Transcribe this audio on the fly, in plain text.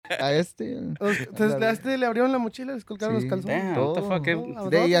a este. Entonces, a este le abrieron la mochila, les colgaron los calzones. Damn, what the fuck?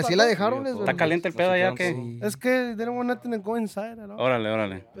 Y así la dejaron. Está caliente el pedo ya que. Sí. Es que they don't want nothing to go inside, ¿no?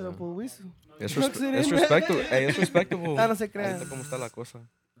 Órale. Pero pues, Es respectable. Es respectable. Ah, no se crean. Ahorita cómo está la cosa.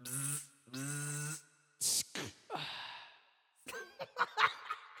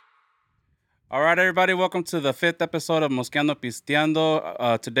 All right, everybody, welcome to the 5th episode of Moskeando, Pisteando.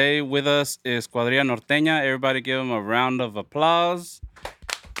 Today with us is Cuadrilla Nortena. Everybody give them a round of applause.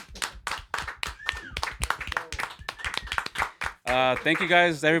 Thank you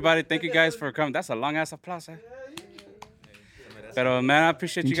guys, everybody. Thank you guys for coming. That's a long-ass applause, eh? Pero, man, I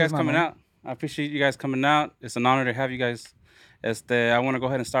appreciate you guys coming out. I appreciate you guys coming out. It's an honor to have you guys. I want to go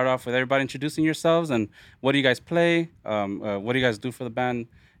ahead and start off with everybody introducing yourselves and what do you guys play, what do you guys do for the band,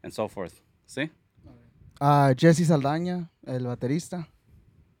 and so forth. ¿Sí? Jesse Saldaña, el baterista.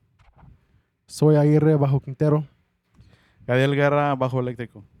 Soy Aguirre, bajo Quintero. Gadiel Guerra, bajo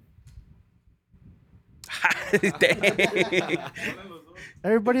eléctrico.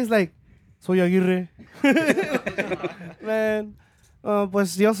 Everybody's like, soy Aguirre. Man.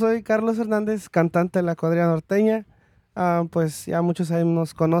 Pues yo soy Carlos Hernández, cantante de la Cuadrilla Norteña. Pues ya muchos ahí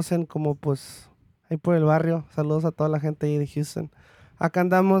nos conocen como pues ahí por el barrio. Saludos a toda la gente ahí de Houston. Acá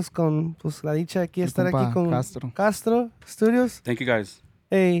andamos con pues la dicha de aquí estar aquí con Castro Studios. Thank you guys.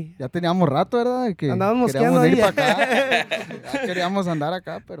 Hey. Ya teníamos rato, ¿verdad? Que andábamos mosqueando ahí. Para acá. Ya queríamos andar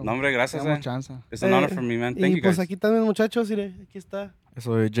acá, pero no, hombre, gracias. Chance. It's an honor for me, man. Thank you pues guys. aquí también, muchachos, mire, aquí está.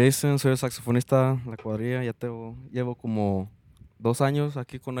 Soy Jason, soy el saxofonista de la cuadrilla. Ya llevo como 2 años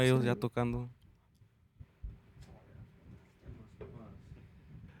aquí con ellos, ya tocando.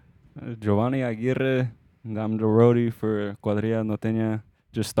 Giovanni Aguirre, I'm the roadie for Cuadrilla Nortena.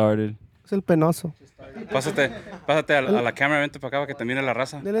 Just started. Es el penoso. Pásate a la cámara, vente para acá para que te mire la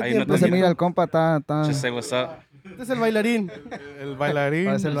raza. Ahí no se mira el compa, está. Just say what's up. Este es el bailarín. El bailarín,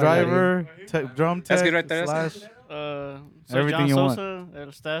 el driver, drum tech, That's good right there. Soy everything John you want. Sosa, el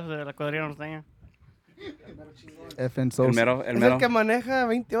staff de la Cuadrilla Norteña. FN Sosa. El mero. Es el que maneja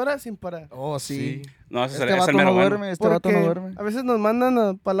 20 horas sin parar. Oh, sí. No, ese Este es vato el mero no bueno. duerme, este vato no duerme. A veces nos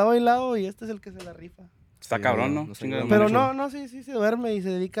mandan para lado y lado y este es el que se la rifa. Está cabrón, ¿no? Pero no, sí se duerme y se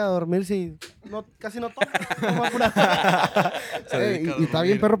dedica a dormir, sí. No, casi no toma. Y está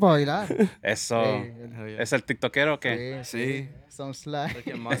bien perro para bailar. Eso. ¿Es el tiktokero o qué? Sí. Son slack. El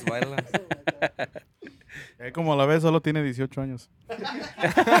que más baila. Como la ves, solo tiene 18 años.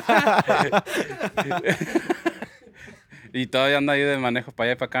 Y todavía anda ahí de manejo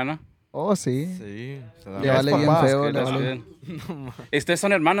para allá y para acá, ¿no? Oh, sí. Sí. Le vale bien feo. Ustedes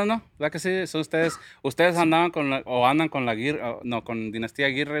son hermanos, ¿no? ¿Verdad que sí? Son ustedes andaban andan con la Aguirre, no, con Dinastía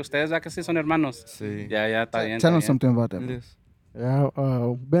Aguirre. Ustedes, ¿verdad que sí son hermanos? Sí. Ya, está bien. Tell us something about that. Yeah,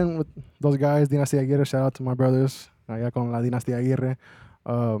 been with those guys, Dinastía Aguirre. Shout out to my brothers. Allá con la Dinastía Aguirre.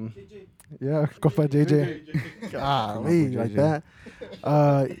 Yeah, compa JJ. Like that.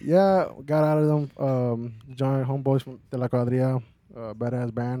 Yeah, got out of them. Joined Homeboys de la Cuadrilla.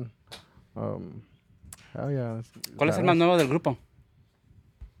 Badass band. Hell yeah. ¿Cuál es el más nuevo del grupo?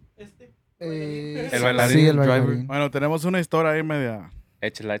 El bailarín. Sí, el bailarín. Bueno, tenemos una historia ahí media.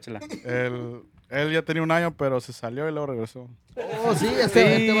 Échala. Él ya tenía 1 año, pero se salió y luego regresó. Oh, sí,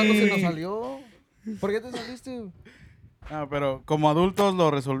 este vato se nos salió. ¿Por qué te saliste? Pero como adultos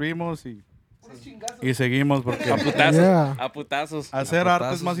lo resolvimos y seguimos porque A putazos. Hacer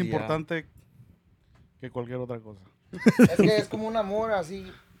arte es más importante que cualquier otra cosa. Es que es como un amor así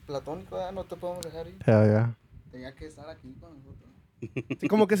platónico, ¿verdad? No te podemos dejar ir. Yeah. Tenía que estar aquí con nosotros. Sí,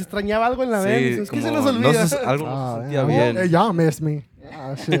 como que se extrañaba algo en la vez. Es que se nos olvida. Algo no se sentía bien. Hey, y'all missed me.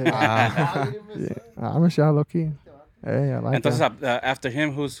 Shit. I miss y'all, low-key. Hey, I like Entonces, that. after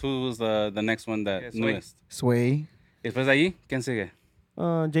him, who was the next one that newest? Sway. Y después de ahí, ¿quién sigue?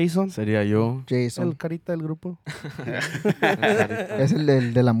 Jason. Sería yo. Jason. El carita del grupo. Es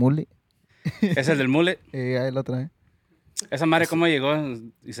el de la mule. ¿Es el del mullet? Ahí lo trae. ¿Esa madre cómo llegó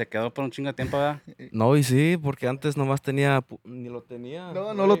y se quedó por un chingo de tiempo, verdad? No, y sí, porque antes nomás tenía... Ni lo tenía.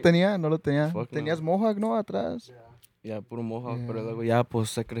 No lo tenía. Fuck, Tenías mohawk, ¿no? Atrás. Ya, puro moja, pero luego ya, pues,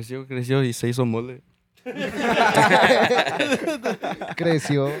 se creció y se hizo mole.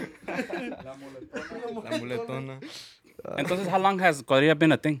 Creció. La muletona. Entonces, how long has Cuadrilla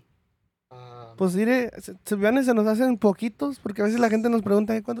been a thing? Pues mire, se nos hacen poquitos, porque a veces la gente nos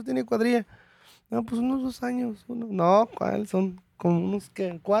pregunta, ¿cuánto tiene Cuadrilla? No, pues unos 2 años. No, ¿cuál? Son como unos,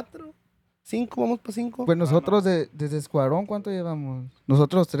 ¿qué? 4, 5, vamos para 5. Pues nosotros desde Escuadrón, ¿cuánto llevamos?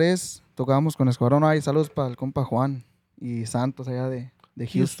 Nosotros 3 tocábamos con Escuadrón. Hay saludos para el compa Juan y Santos allá de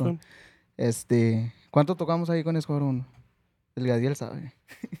Houston. ¿Cuánto tocamos ahí con Escuadrón? El Gadiel sabe.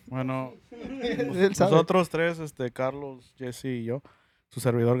 Bueno, Él sabe. nosotros 3, Carlos, Jesse y yo, su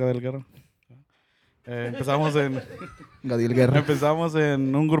servidor Gadiel Guerra. Empezamos Gadiel Guerra. empezamos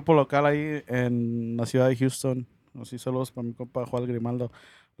en un grupo local ahí en la ciudad de Houston. Así saludos para mi compa Juan Grimaldo,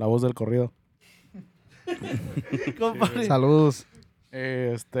 la voz del corrido. Compadre. Saludos.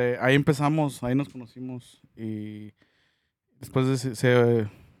 Ahí empezamos, ahí nos conocimos y después se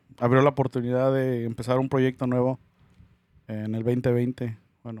abrió la oportunidad de empezar un proyecto nuevo en el 2020.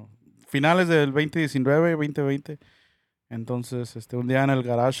 Bueno, finales del 2019, 2020. Entonces, un día en el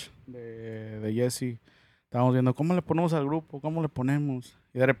garage de Jesse, estábamos viendo cómo le ponemos al grupo, cómo le ponemos.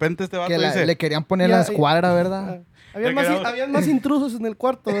 Y de repente este vato Que dice... le querían poner Ya, la escuadra, ¿verdad? Habían más intrusos en el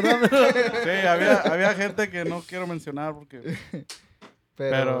cuarto, ¿verdad? Sí, había gente que no quiero mencionar porque...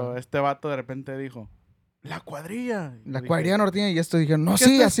 Pero este vato de repente dijo, la cuadrilla. Y La dije, Cuadrilla Nortena y esto dijeron, no, Que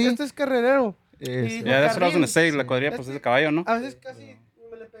sí, este así. Este es carrerero. Eso. Yeah, that's what I was gonna say. La Sí. cuadrilla, pues es de caballo, ¿no? A veces casi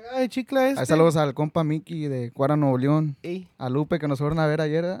me le pegaba de chicle a este. Ahí saludos al compa Mickey de Cuara, Nuevo León. Ey. A Lupe, que nos fueron a ver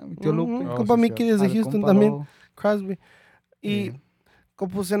ayer, mi tío Lupe. Oh, Compa sí, Mickey cierto. desde Al Houston compa también. Lobo. Crosby. Y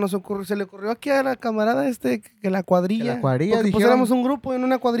como se le ocurrió aquí a la camarada que la cuadrilla. Que la cuadrilla, porque pues dijeron. éramos un grupo, en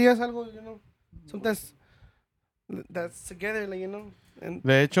una cuadrilla es algo, sometimes that's together, like,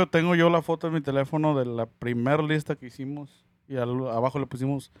 De hecho, tengo yo la foto en mi teléfono de la primer lista que hicimos y abajo le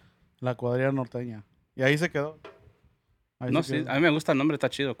pusimos la Cuadrilla Norteña. Y ahí se quedó. Ahí No, se sí, quedó. a mí me gusta el nombre, está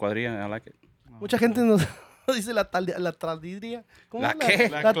chido, cuadrilla, I like it. Mucha gente nos dice la tradidria. ¿Cómo ¿La es? qué?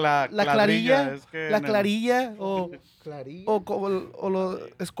 La clarilla. es que La en el- clarilla o Clarilla.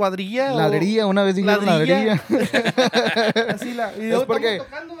 escuadrilla. Ladrilla, una vez dijeron ladrilla. Así Es porque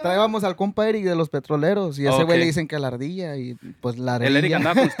traíamos al compa Eric de los petroleros y a ese güey Ok. le dicen que la ardilla y pues la ardilla. El Eric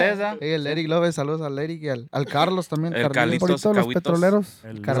andaba con ustedes, ¿ah? El Eric López, saludos al Eric y al Carlos también. El Carlitos. Carlitos. Por todos los Cahuitos. petroleros.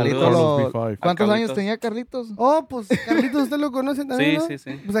 el- Carlitos, los lo- B5. ¿cuántos años Carlitos. tenía Carlitos? Oh, pues Carlitos, usted lo conoce también, Sí, ¿no? sí,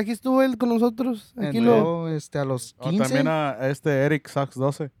 sí. Pues aquí estuvo él con nosotros. Aquí lo... Entró, a los Oh, 15. también a Eric Sax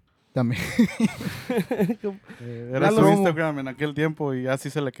 12. También. Era su Lalo. Instagram en aquel tiempo y así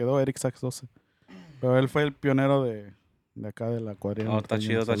se le quedó Eric Sax 12. Pero él fue el pionero de acá de la Cuadrilla. Oh, está Norteña.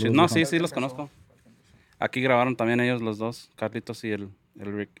 chido, está Saludos, chido. No, viejo. sí, los conozco. Aquí grabaron también ellos los dos, Carlitos y el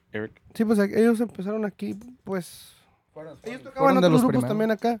Eric. Sí, pues ellos empezaron aquí, pues... Ellos tocaban fueron en de otros los grupos primeros.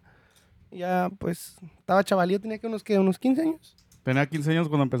 también acá. Ya, pues, estaba chavalío, tenía que unos 15 años. Tenía 15 años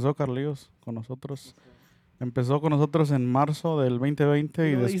cuando empezó Carlillos con nosotros. Empezó con nosotros en marzo del 2020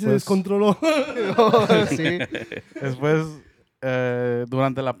 y Y se después, descontroló. Sí. después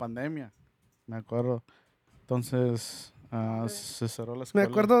durante la pandemia, me acuerdo. Entonces se cerró la Me escuela.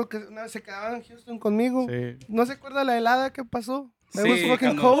 acuerdo que una vez se quedaban en Houston conmigo. Sí. ¿No se acuerda la helada que pasó? It was Sí,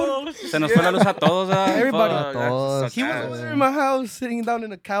 fucking cuando cold. se nos fue la luz a todos, ¿ah? Everybody. Fuck, A todos. that He was sucks. over there in my house, sitting down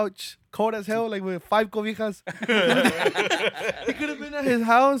in a couch, cold as hell, like with 5 cobijas. He could have been at his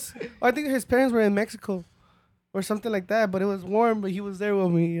house. I think his parents were in Mexico or something like that, but it was warm, but he was there with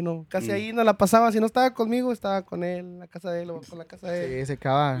me, Casi ahí no la pasaba. Si no estaba conmigo, estaba con él, en la casa de él o con la casa de él. Sí, se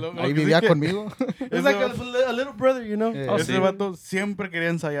acaba. Lo Ahí que vivía sí que- conmigo. It's like a little brother, Oh, Ese sí. vato siempre quería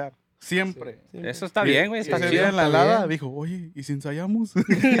ensayar. Siempre. Eso está bien, güey, está Ese chido. día en la está helada bien. dijo, oye, ¿y si ensayamos?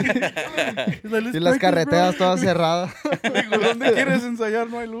 Y las carreteras todas cerradas. Digo, ¿dónde quieres ensayar?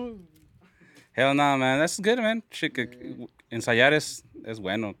 No hay luz. Hell no, man. That's good, man. Shit, ensayar es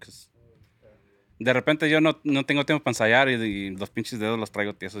bueno. 'Cause de repente yo no tengo tiempo para ensayar y los pinches dedos los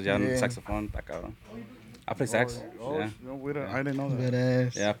traigo tiesos ya en el Yeah. saxofón. Está cabrón. I play sax. Yeah. No, I didn't know that.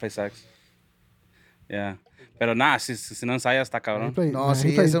 Verás. Yeah, I play sax. Yeah. Pero nada, si no ensayas está cabrón. No,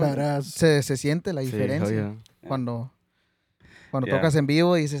 sí, plays eso badass. se siente la Sí, diferencia. oh, yeah. Cuando Yeah. tocas en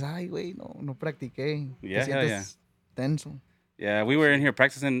vivo y dices, ay, güey, no practiqué. Yeah, Te hell sientes tenso. Yeah, we were in here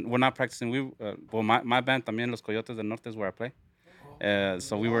practicing. We're not practicing. My band también, Los Coyotes del Norte, is where I play.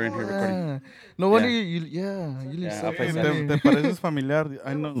 So we were in here recording. No wonder Yeah. you Yeah, I suck play at sax. it. ¿Te pareces familiar?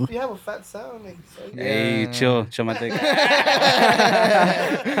 I know. You have a fat sound. Like, Hey, Yeah. chill, my dick.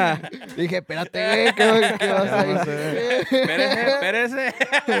 Dije, espérate, güey, ¿qué vas a decir? Espérese.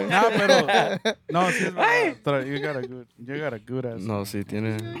 No, pero... No, sí es verdad. You got a good ass. No, sí,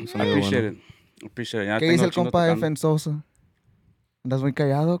 tiene un I sonido appreciate bueno. it. Appreciate it. Ya ¿Qué tengo dice el chingo compa de tocando. Efen Sosa? Andas muy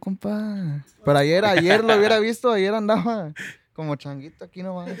callado, compa. Pero ayer lo hubiera visto, ayer andaba como changuito aquí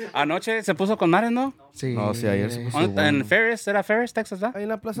nomás. Anoche se puso con Mares, ¿no? Sí. No, sí, ayer se puso En bueno. Ferris, ¿era Ferris, Texas, ¿verdad? Ahí en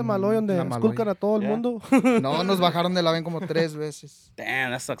la Plaza Maloy, donde la Maloy. esculcan a todo el Yeah. mundo. No, nos bajaron de la ven como 3 veces.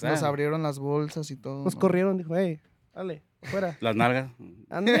 Damn, that sucks. Nos man. abrieron las bolsas y todo. Nos corrieron, dijo, hey, dale, afuera. Las nalgas.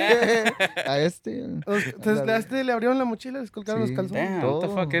 Anda. A este. Entonces a este le abrieron la mochila, le esculcaron Sí. los calzones. Damn, what the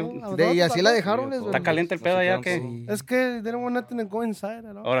Todo. fuck. Y así la dejaron. les- Está caliente el pedo allá, ¿qué? Sí. Es que they don't want nothing to go inside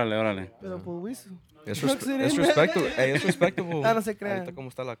at all. Órale. Pero pues, Es, No, es respectable. Es respectable. Ah, no se crean. Ahorita cómo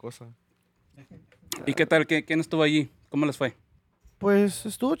está la cosa. ¿Y qué tal? ¿Quién estuvo allí? ¿Cómo les fue? Pues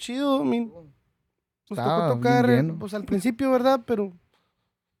estuvo chido, nos Estaba tocó bien tocar, lleno. pues al principio, ¿verdad? Pero,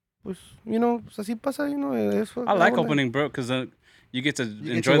 pues, pues así pasa, eso. I la like onda. opening, bro, because you get to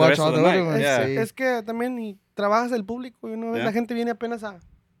get enjoy to the watch rest all of the the night. other ones. Yeah. Sí. Es que también y trabajas el público, Yeah. La gente viene apenas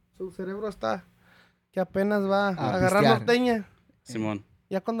su cerebro está, que apenas va a agarrar pistear. norteña. Simón.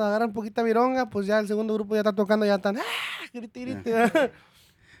 Ya cuando agarran poquita vironga, pues ya el segundo grupo ya está tocando, ya están, grite, grite.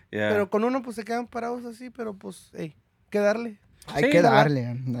 Yeah. Pero con uno, pues se quedan parados así, pero pues, hey, que darle. Hay Sí, que ¿verdad? darle,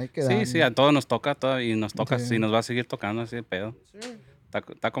 hay que darle. Sí, a todos nos toca, y nos toca, Sí. sí, nos va a seguir tocando así de pedo.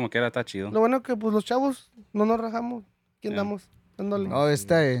 Está como quiera, está chido. Lo bueno que pues los chavos no nos rajamos. Aquí Yeah. andamos dándole. No,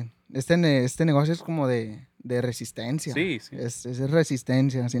 este negocio es como de resistencia. Sí. Es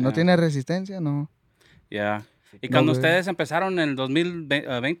resistencia. Si no Yeah. tiene resistencia, no. Yeah. Y No, cuando güey. ustedes empezaron en el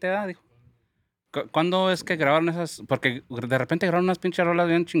 2020, ¿verdad? Dijo. ¿Cuándo es que grabaron esas? Porque de repente grabaron unas pinches rolas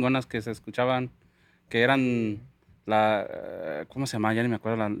bien chingonas que se escuchaban, que eran ¿cómo se llama? Ya ni me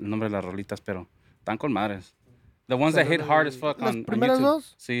acuerdo el nombre de las rolitas, pero están con madres. The ones that hit hard as fuck ¿Las on primeras YouTube.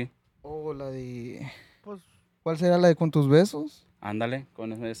 dos? Sí, Oh, la de... Pues ¿Cuál será la de Con tus besos? ándale,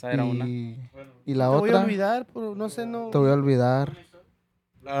 con esa era una. Y te la voy a otra, olvidar, pero no sé, no. Te voy a olvidar.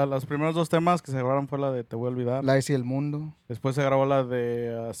 Los primeros 2 temas que se grabaron fue la de Te voy a olvidar. La de Si el mundo. Después se grabó la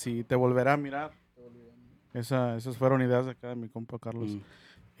de Si te volverá a mirar. Esas fueron ideas de acá de mi compa Carlos. Mm.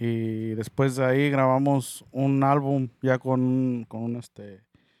 Y después de ahí grabamos un álbum ya con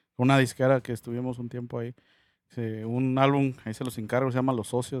una disquera que estuvimos un tiempo ahí. Sí, un álbum, ahí se los encargo, se llama Los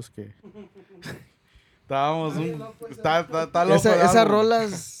Socios, que estábamos está loco. el Esas álbum.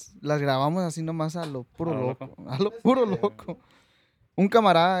 rolas las grabamos así nomás a lo puro A lo loco. A lo puro loco. Un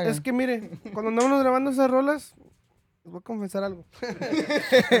camarada. Es que mire, cuando andamos grabando esas rolas, les voy a confesar algo.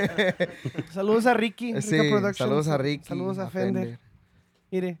 Saludos a Ricky. Sí, Rica Productions. saludos a Ricky. Saludos a Fender.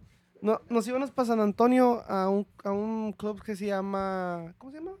 Mire, nos íbamos para San Antonio a un club que se llama.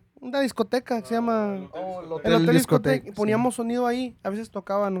 ¿Cómo se llama? Una discoteca que se llama. El Hotel Discoteca. sí. Poníamos sonido ahí, a veces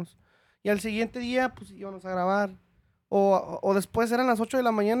tocábamos. Y al siguiente día, pues íbamos a grabar. O después eran las 8 de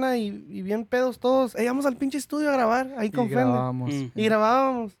la mañana y bien pedos todos. Íbamos al pinche estudio a grabar, ahí con Y Fender. grabamos. Y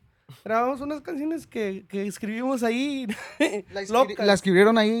grabábamos. Grabamos unas canciones que escribimos ahí. locas. La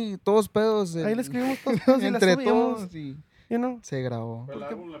escribieron ahí todos pedos. Ahí la escribimos todos y la entre subíamos. todos y You know, se grabó. El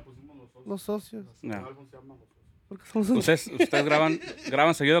álbum le pusimos los socios. Yeah. El álbum se llama Los Socios. Porque somos Ustedes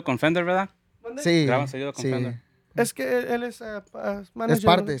graban seguido con Fender, ¿verdad? Sí. Graban seguido con sí. Fender. Es que él es manager. Es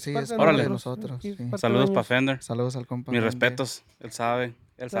parte, sí, es parte Órale. de nosotros. Sí, Sí. parte Saludos de para ellos. Fender. Saludos al compa. Mis Fender. respetos. Él sabe.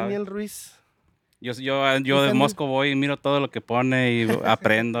 Daniel Ruiz. Yo de Fender. Mosco voy y miro todo lo que pone y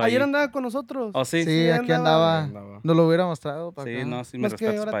aprendo. Ayer ahí. andaba con nosotros. Oh, sí. Sí, aquí andaba. Nos lo hubiera mostrado para Sí, acá. no, sí, mis Más que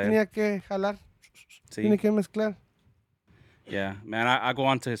respetos ahora para él. tenía que jalar. Sí. Tiene que mezclar. Yeah, man, I go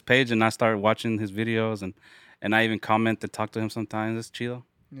onto his page and I start watching his videos and I even comment and talk to him sometimes. It's chido.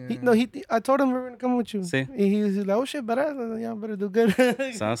 Yeah. I told him we were going to come with you. Sí. Y he was like, oh shit, badass. I was like, yeah, better do good.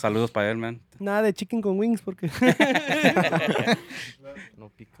 Saludos para él, man. Nada de chicken con wings porque. No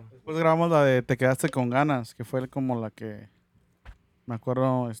pica. Después grabamos la de Te quedaste con ganas, que fue como la que me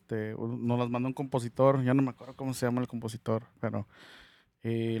acuerdo, nos las mandó un compositor, ya no me acuerdo cómo se llama el compositor, pero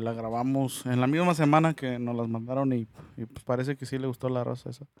la grabamos en la misma semana que nos las mandaron y pues parece que sí le gustó la rosa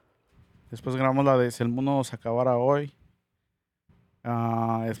esa. Después grabamos la de Si el mundo se acabara hoy.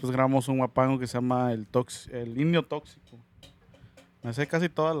 Después grabamos un guapango que se llama El Indio Tóxico. Me sé casi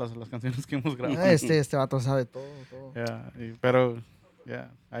todas las canciones que hemos grabado. Este vato sabe todo. Pero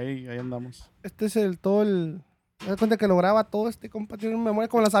ahí andamos. Este es me da cuenta que lo graba todo este compa. Tiene una memoria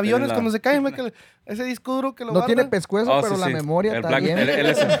como los aviones la- cuando se caen. Ve que ese disco duro que lo No guarda. tiene pescuezo, Oh, pero sí, la sí. memoria El también. él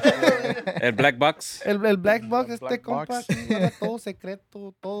es el Black Box. El Black Box, este Black compa, Box. aquí guarda todo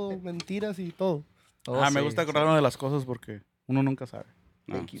secreto, todo mentiras y todo. Oh, Me sí, gusta sí. acordarme de las cosas porque uno nunca sabe.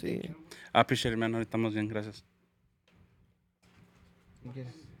 No. Thank you. Sí. I appreciate it, man. Ahorita estamos bien, gracias. ¿Qué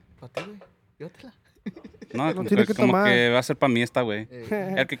quieres? ¿Para ti, güey? Llévatela. No, No como, tiene que, que como tomar. que va a ser para mí esta, güey.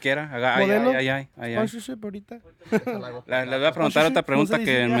 El que quiera. Ay. ¿Modelo? Ay. Sponsorship ahorita. Le voy a preguntar otra ¿Cómo pregunta se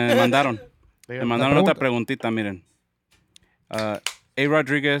que dice? me mandaron. Me mandaron pregunta. otra preguntita, miren. A.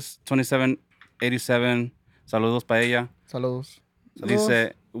 Rodriguez, 2787. Saludos para ella. Saludos.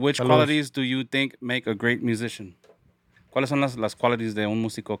 Dice, which Saludos. qualities do you think make a great musician? ¿Cuáles son las qualities de un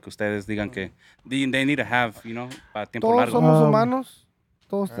músico que ustedes digan que they need to have, para tiempo Todos largo? somos Um, humanos.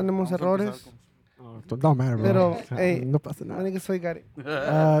 Todos tenemos errores. Don't matter, bro. Pero, hey, no pasa I nada. think soy Gary.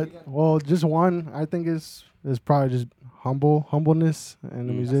 Well, just one. I think is probably just humbleness, and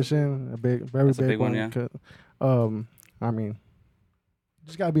a musician, very That's a big big one, one. yeah. 'Cause, I mean,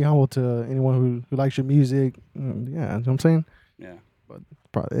 just gotta be humble to anyone who likes your music. Yeah, you know what I'm saying. Yeah.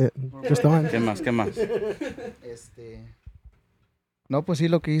 Probably it. Just the one. ¿Qué más? Este... No, pues sí,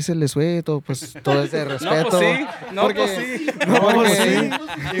 lo que dice el sueto, pues todo es de respeto. No, pues sí. No, Porque- pues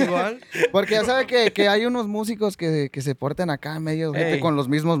sí. Igual. Porque ya sabe que hay unos músicos que se portan acá medio gente Ey. con los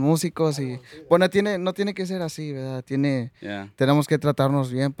mismos músicos y bueno, no tiene que ser así, ¿verdad? Yeah. Tenemos que tratarnos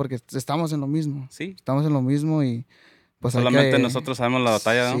bien porque estamos en lo mismo. Sí. Estamos en lo mismo y pues hay Solamente que- nosotros sabemos la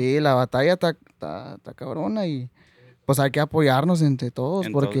batalla, ¿no? Sí, la batalla está cabrona y pues hay que apoyarnos entre todos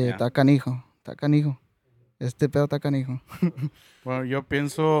En porque todo, ya. está canijo. Este pedo está canijo. Bueno, yo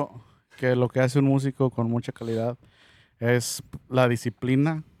pienso que lo que hace un músico con mucha calidad es la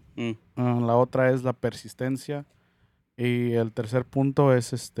disciplina, Mm. la otra es la persistencia y el tercer punto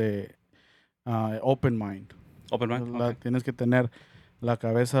es open mind. Open mind. La- Okay. Tienes que tener la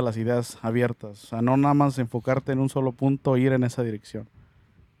cabeza, las ideas abiertas. O sea, no nada más enfocarte en un solo punto e ir en esa dirección.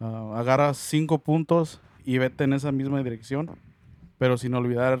 Agarra 5 puntos y vete en esa misma dirección, pero sin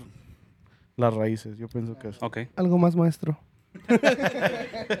olvidar las raíces. Yo pienso que es. Okay. Algo más, maestro.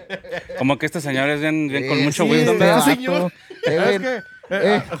 Como que este señor es bien con mucho sí, wisdom, este ¿verdad? vato.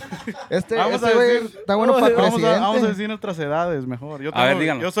 Es que, vamos a este güey decir- está bueno para vamos presidente. a decir nuestras edades mejor. A ver,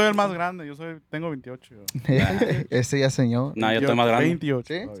 díganlo. Yo soy el más grande, tengo 28. yo. Ese ya señor. No, yo estoy más grande. 28.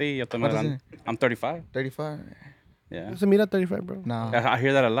 ¿Sí? Sí, yo estoy más ¿Cuántos grande. I'm 35. 35. Yeah. Se mira 35, bro. No. I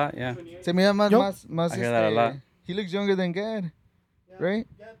hear that a lot, yeah. Se mira más, ¿Yo? más I hear that a lot. he looks younger than Gad. Right?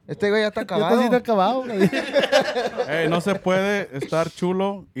 Este güey ya está Ya acabado. está acabado. güey. Ey, no se puede estar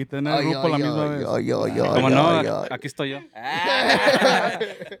chulo y tener Ay, grupo a la misma vez. Como no, aquí estoy yo. Ey,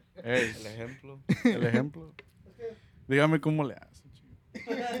 El ejemplo. el ejemplo. Dígame cómo le hace.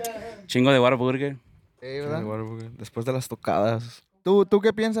 Chingo de Whataburger. ¿Verdad? Después de las tocadas. ¿Tú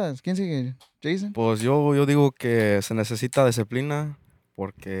qué piensas? ¿Quién sigue? ¿Jason? Pues yo digo que se necesita disciplina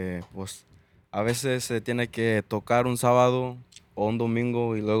porque pues a veces se tiene que tocar un sábado o un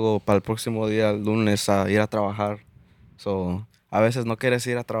domingo y luego para el próximo día, el lunes, a ir a trabajar. So, a veces no quieres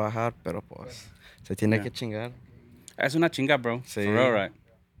ir a trabajar, pero pues se tiene Yeah. que chingar. Es una chinga, bro. Sí. For real, right?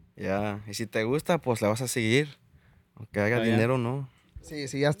 Ya, y si te gusta, pues le vas a seguir. Aunque haga Oh, yeah. dinero, ¿no? Sí,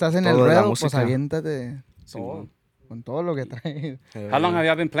 si ya estás en Todo el de la ruedo, pues música. aviéntate Sí, todo, man. con todo lo que traes. How long have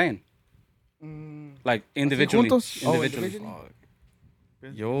y'all been playing? Like individually? juntos? Oh, Individually.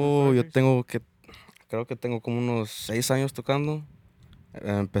 Yo creo que tengo como unos 6 años tocando.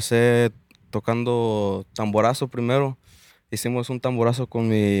 Empecé tocando tamborazo primero. Hicimos un tamborazo con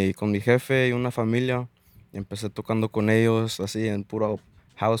mi jefe y una familia. Y empecé tocando con ellos así en puro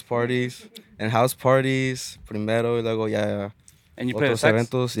house parties. En house parties primero y luego ya And you play the otros sax?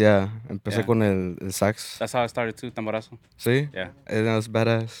 eventos. Ya, empecé Yeah. con el sax. That's how I started too, tamborazo. Sí, Yeah, it was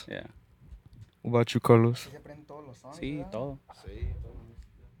badass. yeah. What about you, Carlos? Sí, todo.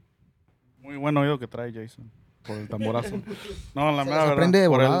 Muy buen oído que trae Jason. Por el tamborazo. No, la Se mera los verdad. aprende de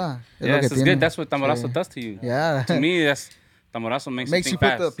por el- volada. Es Yeah, lo que it's tiene. good. That's what tamborazo Sí. does to you. Yeah. To me, that's tamborazo makes Makes you you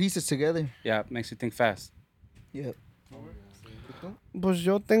think put the fast. pieces together. Yeah, makes you think fast. Yeah. Pues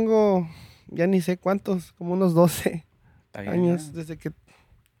yo tengo, ya ni sé cuántos, como unos 12 Está bien, años yeah. desde que,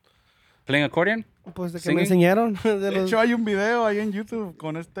 Playing accordion? pues, de que Singing? me enseñaron. De hecho, hay un video ahí en YouTube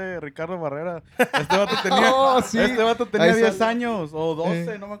con Ricardo Barrera. Este vato tenía, Oh, sí. Ahí 10 sale. años o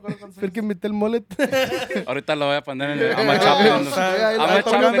 12, no me acuerdo cuántos Fue el años. que invité el mullet. Ahorita lo voy a poner en el... I'm a chop it in the... Ahí I'm a está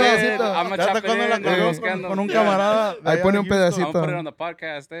chop poniendo it in. pedacito. I'm a Ya chop está it cuando la in. colgó Moskeando. con un Yeah. camarada. de Ahí allá pone de un Houston. pedacito. I'm gonna put it on the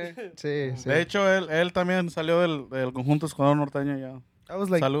podcast, eh. Sí, sí. De hecho, él también salió del conjunto Cuadrilla Norteña ya. I was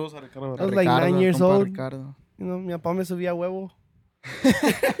like, Saludos a Ricardo I was Barrera. like Ricardo, 9 years compa old. Ricardo. you know, mi papá me subía a huevo.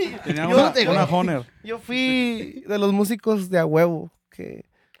 Tenía Yo- una Honor. Yo fui de los músicos de a huevo. Que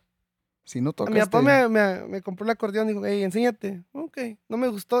Si no a tocas. mi papá me compró el acordeón y dijo, hey, enséñate. Ok, no me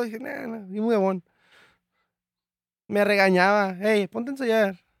gustó. Dije, nah, y muy bon. Me regañaba. Hey, ponte a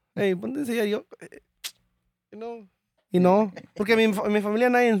ensayar. Hey, ponte a ensayar. Yo, no. Y no, porque en mi familia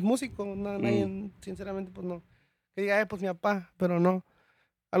nadie es músico. Nadie, sinceramente, pues no. Que diga, pues mi papá, pero no.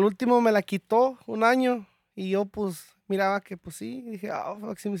 Al último me la quitó un año y yo, pues, miraba que, pues sí. Y dije, oh,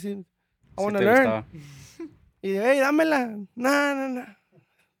 fuck, sí, I Sí wanna te learn. gustaba. Y dije, hey, dámela. No.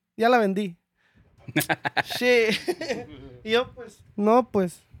 Ya la vendí. Shit. Y yo, pues, no,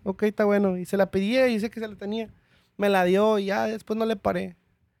 pues, ok, está bueno. Y se la pedía y sé que se la tenía. Me la dio y ya después no le paré.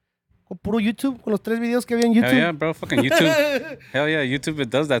 Con puro YouTube, con los 3 videos que había en YouTube. Hell yeah, bro. Fucking YouTube. Hell yeah, YouTube it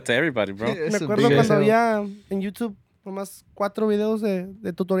does that to everybody, bro. Me acuerdo cuando había en YouTube nomás 4 videos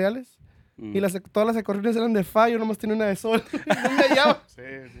de tutoriales. Mm. Y todas las acordeones eran de fa, yo nomás tenía una de sol. No me hallaba. Sí.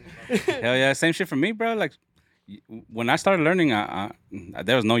 Hell yeah, same shit for me, bro. Like, when I started learning,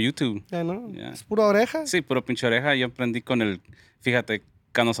 there was no YouTube. Ya, ¿no? Yeah. Es pura oreja. Sí, puro pinche oreja. Yo aprendí con el... Fíjate,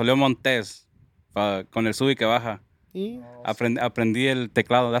 cuando salió Montés, con el sub y que baja. Y Aprendí el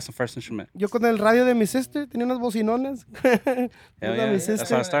teclado. That's the first instrument. yo con el radio de mi sister tenía unas bocinonas. Hell Una yeah. mi That's how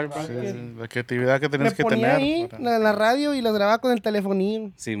sister. I started, bro. Sí, la creatividad que Me tienes que ponía tener. ahí para- la radio y las grababa con el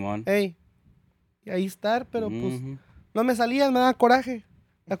telefonillo. Simón. Ey, y ahí estar, pero pues Ujú. no me salían, me daba coraje.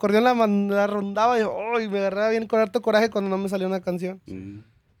 El acordeón la rondaba y ¡ay! Me agarraba bien con harto coraje cuando no me salía una canción.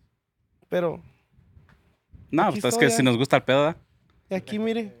 Pero No, Aquí pues es estoy, que si nos gusta el pedo, ¿verdad? y aquí,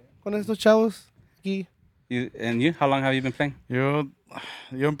 mire, con estos chavos, aquí. And you? How long have you been playing?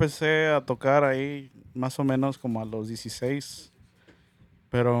 Yo empecé a tocar ahí más o menos como a los 16,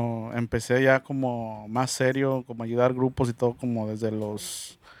 pero empecé ya como más serio, como ayudar grupos y todo como desde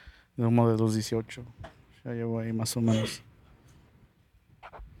los 18. Ya llevo ahí más o menos.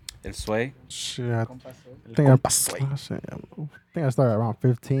 El sway. Shit, I El think compa Sway. I think I started around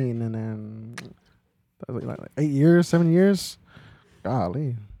 15, and then that was like 8 years, 7 years.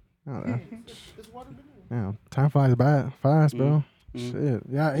 Golly. Damn, time flies by fast, bro. Shit.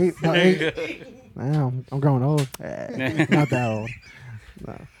 Yeah, about 8. Damn, I'm growing old. Not that old.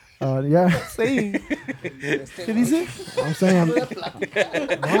 No. Yeah. Sí. ¿Qué dice? I'm saying.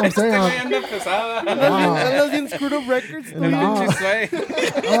 No, I'm saying. Andas bien Screwed Up Records. No.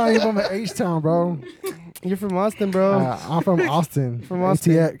 I'm not even from H-Town, bro. You're from Austin, bro. I'm from Austin. From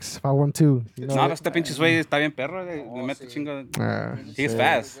Austin. ATX 512. You know No, that? este pinche sway está bien perro. Le mete chingo. He's shit.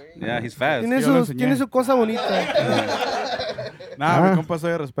 fast. Yeah, he's fast. Tiene, yo lo su, enseñé. tiene su cosa bonita. Nah, mi compa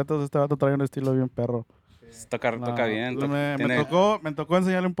Sway, respetos. Este vato trae un estilo bien perro. Toca No, bien. me tocó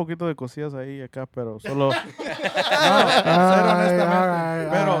enseñarle un poquito de cosillas ahí y acá, pero solo. No, Ay,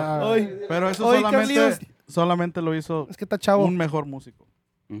 honestamente. ay, Pero eso Oye, Carlitos. solamente lo hizo Es que está chavo. un mejor músico.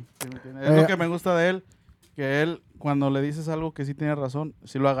 Mm. ¿Sí me entiendes? Es lo que me gusta de él, que él, cuando le dices algo que sí tiene razón,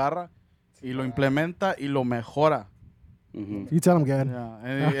 sí lo agarra y lo implementa y lo mejora. Ujú. You tell him, Gad.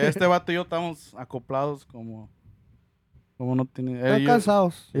 Ya, este vato y yo estamos acoplados como no tiene. Están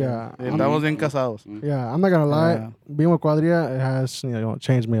cansados. Yeah, Estamos bien casados. yeah. I'm not gonna lie. Yeah. Being with Cuadrilla, it has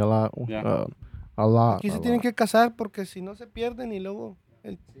changed me a lot. Yeah. A lot. Aquí se a tienen lot. que casar porque si no se pierden y luego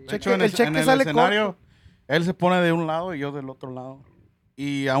el De cheque, hecho, en el cheque en el sale escenario, corto. él se pone de un lado y yo del otro lado.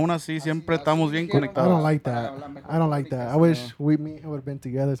 Y aún así siempre estamos bien I conectados. don't like that. I don't like that. I wish me and him would have been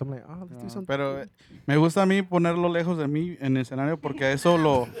together. So I'm like, oh, let's do something. Pero me gusta a mí ponerlo lejos de mí en el escenario porque eso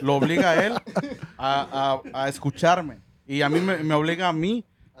lo obliga a él a escucharme. Y a mí me obliga a mí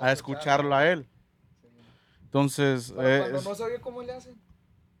a escucharlo a él. Entonces, Cuando no se oye, ¿cómo le hacen?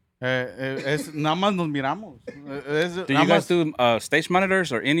 nada más nos miramos. Do you guys do stage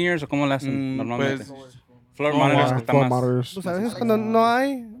monitors or in-ears o cómo le hacen normalmente? Pues, Floor floor monitors mon- que está Floor más. monitors. Pues a veces cuando no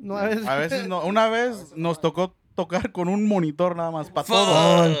hay a veces no. Una vez nos tocó tocar con un monitor nada más para Oh,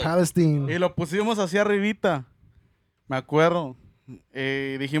 todo. in Palestine. Y lo pusimos así arribita. Me acuerdo.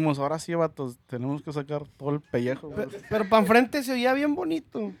 Y dijimos, ahora sí, vatos, tenemos que sacar todo el pellejo. Pero para enfrente se oía bien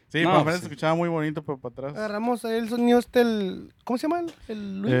bonito. Sí, No, para frente sí. se escuchaba muy bonito, pero para atrás. Agarramos ahí el sonido ¿cómo se llama?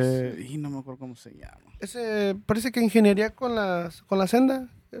 El Luis. Y no me acuerdo cómo se llama. Ese parece que ingeniería con la senda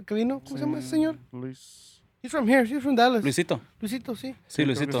el que vino. ¿Cómo se llama ese señor? Luis. He's from here, he's from Dallas. Luisito. Luisito, sí. Sí,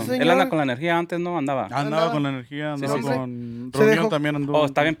 Luisito. que sí. Él Señor. anda con la energía antes, ¿no? Andaba. Andaba con la energía, andaba sí, sí. con... Se Reunión dejó- también anduvo. Oh,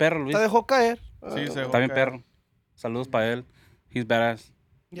 está bien perro, Luis. Te dejó caer. Sí, se Está bien dejó caer. perro. Saludos para él. He's badass.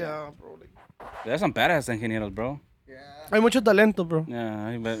 Yeah, bro. There's some badass ingenieros, bro. Hay mucho talento, bro.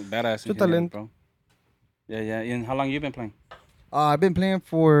 Yeah, badass Mucho ingenieros, talento. bro. Yeah. And how long you been playing? I've been playing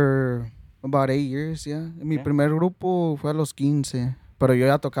for about 8 years, yeah. Mi Yeah. primer grupo fue a los 15, pero yo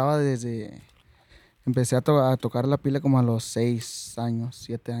ya tocaba desde... Empecé a tocar la pila como a los 6 años,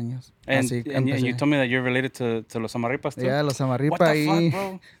 7 años. And, Así and empecé. you told me that you're related to los Amarripas too. Ya, los What amarripa the ahí. fuck,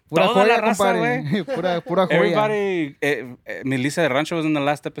 bro? Pura Toda la joya, raza, compadre. pura joya. Everybody, Melissa de Rancho was in the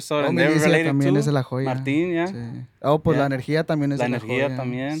last episode, Oh, and they're Milicia related también too. es de la joya. Martín, ya. Sí. Oh, pues Yeah. la energía también es La de la energía joya.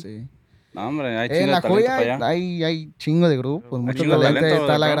 también. Sí. No, hombre, hay En chingo la de talento joya para allá. hay chingo de grupos, mucho chingo de talento. talento,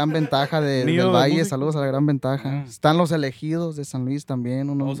 Está la bro. gran ventaja Nido del de Valle. músicos. Saludos a la gran ventaja. Están los elegidos de San Luis también.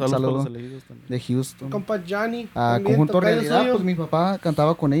 Un Saludos para saludo los elegidos también. de Houston. Compa Johnny. A también, Conjunto tocayo Realidad, suyo. pues mi papá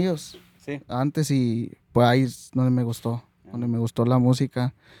cantaba con ellos Sí. antes y pues ahí es donde me gustó. Donde me gustó la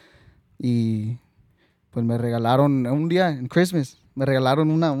música. Y pues me regalaron un día en Christmas. Me regalaron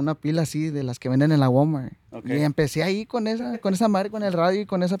una pila así de las que venden en la Walmart. Ok. Y empecé ahí con esa madre, con el radio y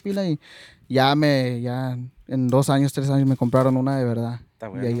con esa pila. Y ya en 2 años, 3 años me compraron una de verdad. Está Y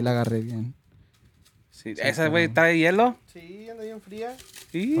bueno. ahí la agarré bien. Sí. ¿Esa güey trae hielo? Sí, anda bien fría.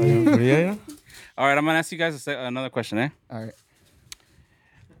 Sí. ¿Fría ya? All right, I'm going to ask you guys another question, eh? All right.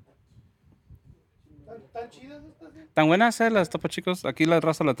 ¿Tan chidas estas? Tan buenas las Topo Chicos. Aquí la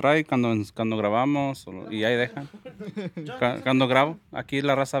raza la trae cuando grabamos y ahí dejan. Cuando grabo, aquí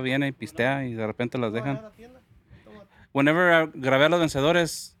la raza viene y pistea y de repente las dejan. whenever grabé a los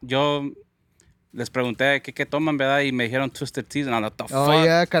vencedores, yo les pregunté qué toman, ¿verdad? Y me dijeron Twisted Teas, and I was like, what the fuck? Oh,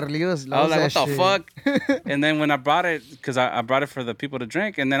 yeah, Carlitos. I was like, what that the shit. fuck? And then when I brought it, because I brought it for the people to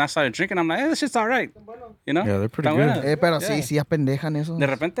drink, and then I started drinking, I'm like, this shit's all right. You know? Yeah, they're pretty Están good. buenas. Pero Yeah. sí apendejan eso. De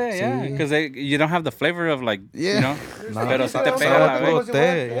repente, yeah, because you don't have the flavor of like, Yeah. you know, pero sí te Sabe pega la puro vez.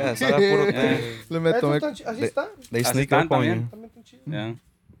 té, yeah, sabe a puro té. Le meto ¿Así está? They Así sneak están up on también. you. También están chidos. Yeah.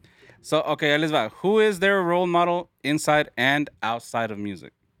 So, okay, ahí les va. Who is their role model inside and outside of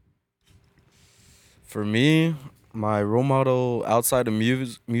music? For me, my role model outside of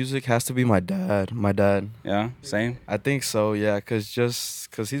music has to be my dad. My dad. Yeah, same. I think so, yeah, cause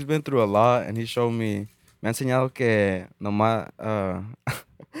he's been through a lot and he showed me, me ha enseñado que no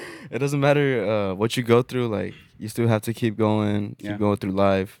it doesn't matter what you go through, like you still have to keep going, keep Yeah. going through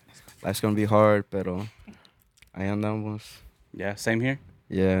life. Life's gonna be hard, pero ahí andamos. Yeah, same here.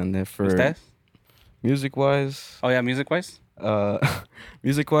 Yeah, and then for Ustedes? music wise, Oh, yeah, music-wise?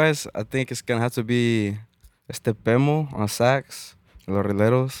 music wise, I think it's gonna have to be Pemo on sax, Los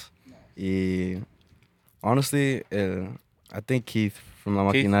Rileros, y honestly, I think Keith from La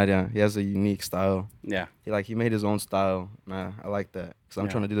Keith? Maquinaria, he has a unique style. Yeah. He made his own style. Man, I like that because I'm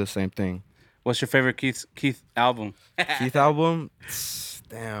Yeah. trying to do the same thing. What's your favorite Keith album? Keith album,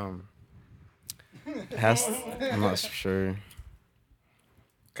 damn. I'm not sure.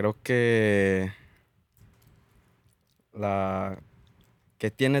 Creo que la que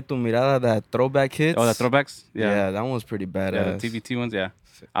tiene tu mirada, that throwback hits. Oh, the throwbacks? Yeah, that one was pretty badass. Yeah, the TBT ones, yeah.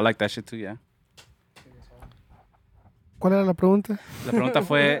 I like that shit too, yeah. ¿Cuál era la pregunta? La pregunta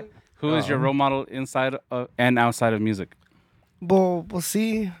fue, who is your role model inside and outside of music? Pues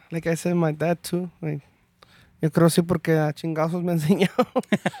sí, like I said, my dad too. Like, yo creo sí porque a chingazos me enseñó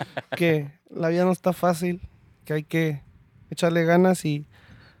que la vida no está fácil, que hay que echarle ganas y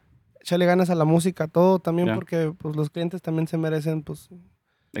echarle ganas a la música, todo también Yeah. porque pues los clientes también se merecen pues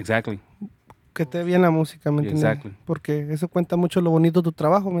Exactly. que te bien la música, ¿me entiendes? Exactly. Porque eso cuenta mucho lo bonito de tu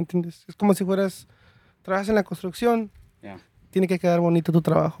trabajo, ¿me entiendes? Es como si trabajas en la construcción, Yeah. tiene que quedar bonito tu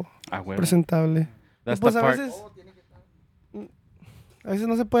trabajo, Ah, huevo. presentable. That's Y pues the a part. veces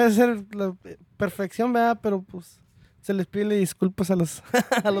no se puede hacer la perfección, ¿verdad? Pero pues se les pide disculpas a los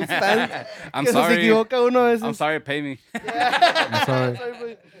a los fans. I'm que sorry. se equivoca uno a veces. I'm sorry, pay me. I'm sorry.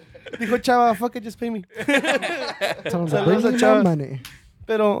 Dijo Chava, fuck it, just pay me. Tell 'em to Saludos bring a me Chava. my money.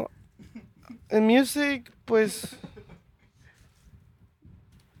 Pero en music, pues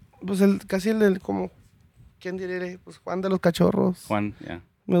casi el del como, ¿quién diría? Pues Juan de los Cachorros. Juan, yeah.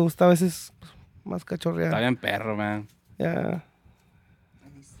 Me gusta a veces pues, más Está cachorrear. bien perro, man. Ya,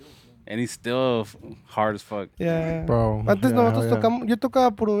 And he's still hard as fuck. ya. Bro, Antes yeah, nosotros hell yeah. tocamos, yo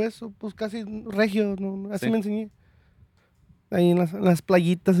tocaba puro eso, pues casi regio, ¿no? Así Sí. me enseñé. Ahí en las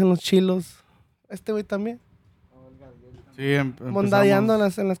playitas, en los chilos. Este güey también. Sí, Mondadeando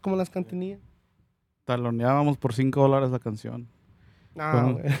empezamos, en las como las cantinillas. taloneábamos por $5 la canción. No,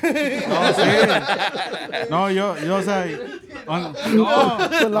 Bueno. güey. No, sí. No, yo, o sea,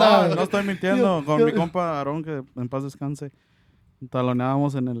 no estoy mintiendo. Con mi compa Aarón, que en paz descanse,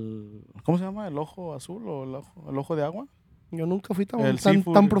 taloneábamos en el, ¿cómo se llama? ¿El ojo azul o el ojo de agua? Yo nunca fui El tan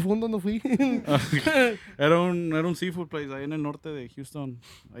seafood. profundo, no fui. Era un seafood place ahí en el norte de Houston.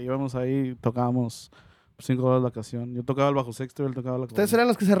 Ahí íbamos ahí, tocábamos por $5 la canción. Yo tocaba el bajo sexto y él tocaba la Ustedes corona. eran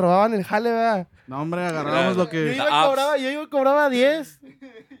los que se robaban el jale, ¿verdad? No, hombre, agarrábamos lo Yo que... iba y cobraba 10.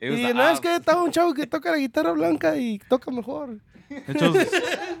 It was Y the no, es ops. que estaba un chavo que toca la guitarra blanca y toca mejor.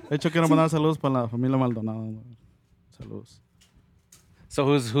 De hecho, quiero mandar saludos para la familia Maldonado. Saludos. So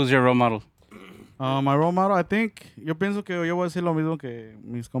who's your role model? My role model, I think, yo pienso que yo voy a decir lo mismo que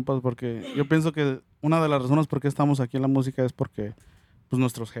mis compas, porque yo pienso que una de las razones por qué estamos aquí en la música es porque, pues,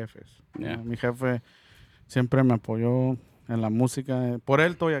 nuestros jefes. Yeah. Mi jefe siempre me apoyó en la música. Por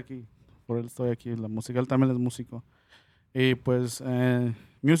él estoy aquí. En la música. Él también es músico. Y, pues,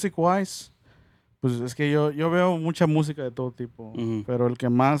 music-wise, pues, es que yo veo mucha música de todo tipo. Ujú. Pero el que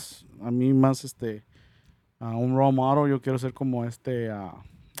más, a mí más, un role model, yo quiero ser como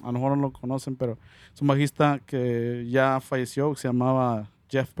a lo mejor no lo conocen, pero es un bajista que ya falleció, que se llamaba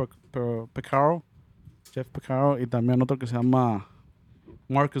Jeff Picaro. Y también otro que se llama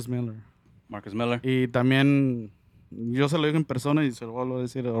Marcus Miller. Marcus Miller. Y también, yo se lo digo en persona y se lo vuelvo a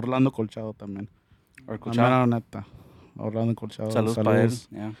decir, Orlando Colchado también. Or La Cuchara. mera neta. Orlando Colchado. Saludos para él.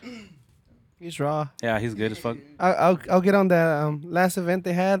 Yeah. He's raw. Yeah, he's good as fuck. I'll get on the last event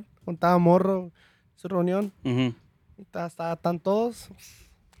they had. Cuando estaba morro, su reunión. Mhm. Están todos.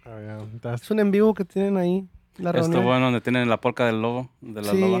 Oh, yeah. That's Es un en vivo que tienen ahí. La Esto reunión. bueno donde tienen la polca del lobo, de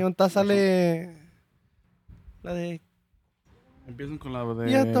la Sí, loba. donde sale la de Empiezan con la de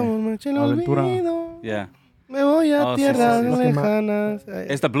Ya estamos marchando el Aventura. olvido. Yeah. Me voy a Oh, sí, tierras sí, sí. lejanas.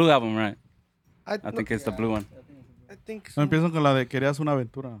 It's the blue album, right? I no, think it's the blue one. I think No so. empiezo con la de Querías una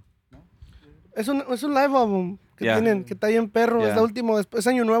aventura. Es un live album que Yeah. tienen, que está bien perro. Yeah. Es la última, después es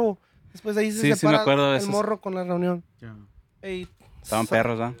Año Nuevo. Después de ahí se Sí, sí me separa acuerdo de el esos. morro con la reunión. Yeah. Ey, Estaban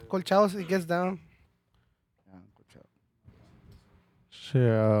perros, ¿ah? colchados y gets down. Shit,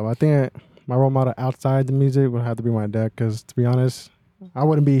 I think my role model outside the music would have to be my dad, because to be honest, I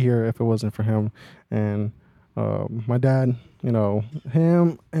wouldn't be here if it wasn't for him. And my dad, you know,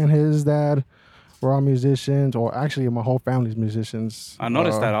 him and his dad were all musicians, or actually my whole family's musicians. I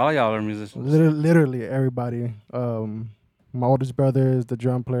noticed that all y'all are musicians. Literally everybody. My oldest brother is the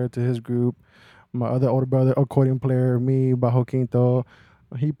drum player to his group. My other older brother, accordion player. Me, Bajo Quinto.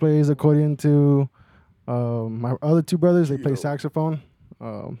 He plays accordion too. My other two brothers, they play saxophone.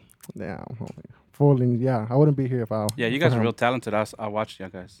 Yeah, I wouldn't be here if I. Yeah, you guys are real talented. I watched you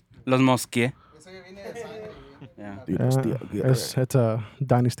guys. Los Moskeando. Yeah. It's a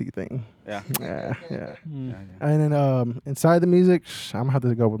dynasty thing. Yeah. Yeah. And then inside the music, I'm gonna have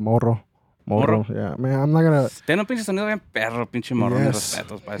to go with Morro. Morro? Yeah, man, I'm not gonna. Tiene un pinche sonido bien perro, pinche morro. Mis Yes.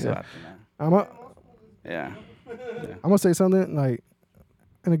 respetos para ese Yeah. vato, man. I'm Yeah. gonna say something like,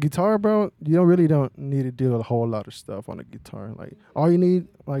 in a guitar, bro, you don't need to do a whole lot of stuff on a guitar. Like all you need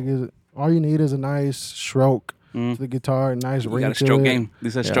is a nice stroke to the guitar, a nice You ring got a to stroke it. game.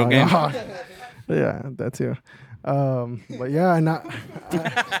 This is a stroke Yeah, game. Yeah, that too. But yeah,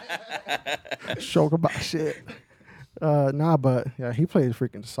 stroke about shit. But yeah, he plays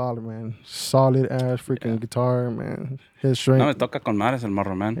freaking solid, man. Solid ass freaking guitar, man. His No, strength. me toca con madres el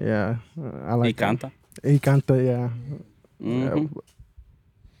morro, man. Yeah, I like. Y canta. He canta, yeah. Mhm.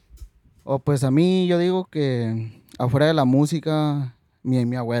 Pues a mí yo digo que afuera de la música,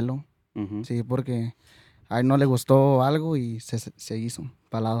 mi abuelo, Mhm. sí, porque a él no le gustó algo y se hizo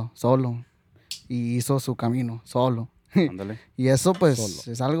palado, solo, y hizo su camino, solo. Ándale. Y eso pues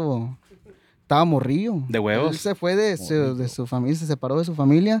es algo, estaba morrillo. De huevos. Él se fue de su familia, se separó de su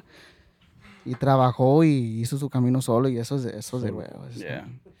familia y trabajó y hizo su camino solo, y eso es de huevos. Yeah.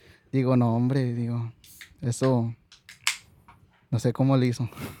 Digo, no, hombre, eso, no sé cómo le hizo.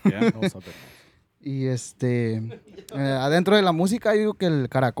 Yeah. Y adentro de la música yo digo que el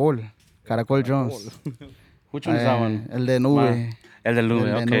Caracol Drums. Which one is that one? El de nube. El de nube,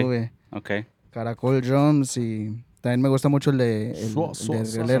 El de okay. nube. Okay. Caracol Drums, y también me gusta mucho el de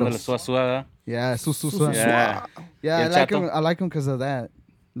Rieleros. Sua, ¿verdad? Yeah, su. Yeah. Yeah, ¿Y el chato? I like him because of that.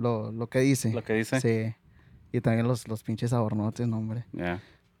 Lo que dice. Lo que dice. Sí. Y también los pinches abornotes, no, hombre. Yeah.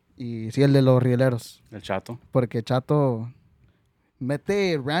 Y sí, el de los Rieleros. El chato. Porque Chato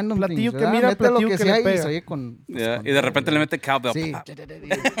mete random Platillo things, que ¿verdad? mira, Mete lo platillo que que sea le y pega. se oye con... Yeah. con Y de repente le mete cowbell. Sí.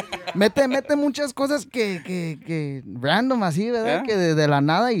 mete muchas cosas que random así, ¿verdad? Yeah. Que de la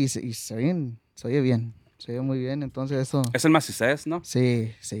nada y se oye bien. Se oye muy bien, entonces eso... Es el macicés, ¿no?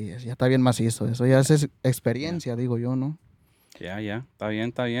 Sí, ya está bien macizo. Eso ya es experiencia, digo yo, ¿no? Yeah. Está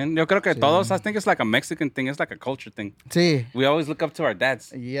bien. Yo creo que todos, I think it's like a Mexican thing. It's like a culture thing. Sí. We always look up to our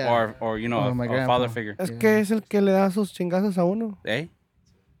dads. Yeah. Or you know, Or my a grandpa. father figure. Es que es el que le da sus chingazos a uno. ¿Eh?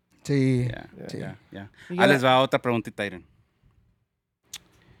 Sí. Yeah. Y Ahí les va otra preguntita, Irene.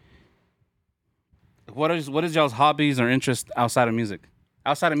 What is y'all's hobbies or interests outside of music?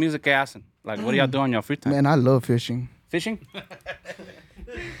 Outside of music, ¿qué hacen? Like, what do y'all do on your free time? Man, I love fishing. Fishing?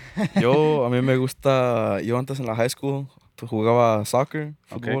 A mí me gusta, yo antes en la high school jugaba soccer,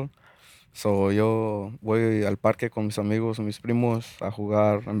 Okay. fútbol. So yo voy al parque con mis amigos o mis primos a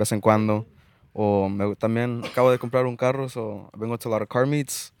jugar en vez en cuando. También acabo de comprar un carro, so vengo to a lot of car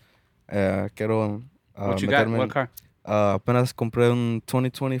meets. Quiero What you got? meterme What car? apenas compré un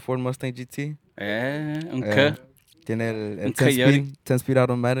 2020 Ford Mustang GT. Un Eh, qué? Tiene el Un Coyote. 10 speed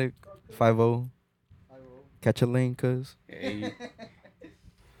automatic, 5.0. Catch a lane, cuz. Ey.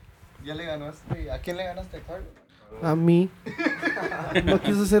 ¿Ya le ganaste? ¿A quién le ganaste, Carlos? A mí. No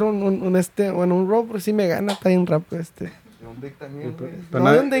quiso hacer un rope, pero sí me gana, está bien rápido Pero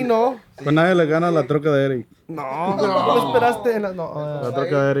No, ¿dónde no? Pues nadie le gana la troca de Eric. No, lo esperaste. La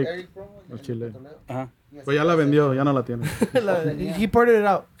troca de Eric. El chile. Ajá. Pues ya la vendió, ya no la tiene. He ported it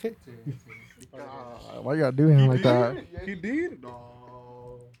out. Okay. Why you gotta do him like that? He did?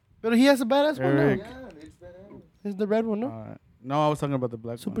 No. But he has a badass one now. Eric. It's the red one, no? No, I was talking about the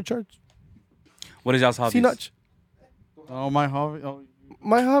black one. Supercharged. What is y'all's hobbies? C-notch. Oh, my hobby. Oh,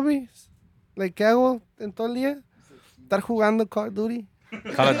 My hobby, like, ¿qué hago en todo el día? Estar jugando Call of Duty.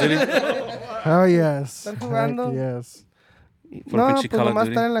 Call of Duty? Hell yes. Estar jugando. Heck yes. Puro No, pinche pues Call of nomás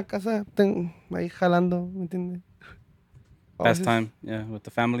Duty. estar en la casa, ahí jalando, ¿me entiendes? A Best veces- time, yeah, with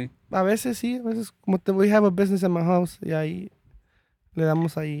the family. A veces sí, a veces como we have a business in my house y ahí le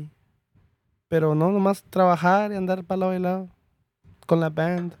damos ahí Pero no, nomás trabajar y andar para lado y lado. Con la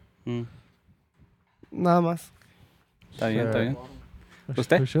band. Nada más. Está bien, está bien. We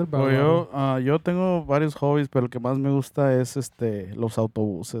 ¿Usted? should, Pues bro. yo tengo varios hobbies, pero el que más me gusta es los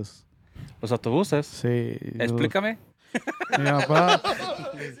autobuses. Los autobuses. Sí. Explícame. Mi papá,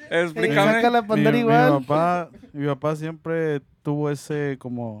 Explícame. Sácala para andar mi igual. mi papá siempre tuvo ese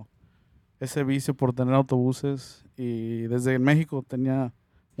vicio por tener autobuses y desde México tenía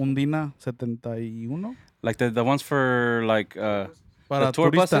un Dina 71 Like the ones for like para the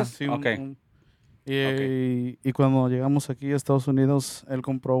tour turistas. buses. Sí, Okay. Y cuando llegamos aquí a Estados Unidos, él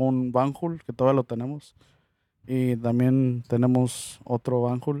compró un Van Hool, que todavía lo tenemos. Y también tenemos otro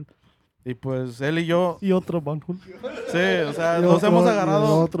Van Hool. Y pues él y yo, Y otro Van Hool. sí, o sea, Y nos otro, hemos y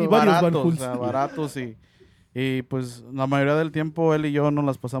agarrado otro. Y varios Van baratos, o Hools. sea, baratos y pues la mayoría del tiempo él y yo nos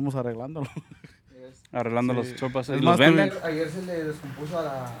las pasamos arreglándolo. Arreglando Sí. los tour buses. Es ¿Y los más, venden? Ayer se le descompuso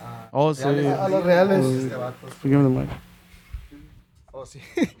Oh, sí. A los reales. Give me the mic. Oh, sí.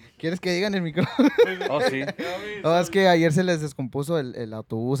 ¿Quieres que digan el micrófono? Oh, sí. No, es que ayer se les descompuso el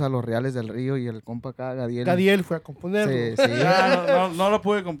autobús a los Reales del Río y el compa acá, Gadiel. Gadiel fue a componerlo. Sí, sí. No lo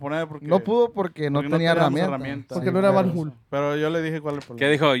pude componer porque No pudo porque no porque tenía teníamos herramientas. Porque Sí, no era pero- Van Hool. Pero yo le dije cuál es el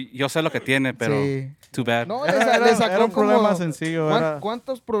 ¿Qué problema. dijo? Yo sé lo que tiene, pero Sí. too bad. No, Era le sacó un como... problema sencillo.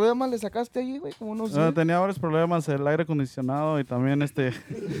 ¿Cuántos problemas le sacaste allí, güey? Como unos... Tenía varios problemas, el aire acondicionado y también Este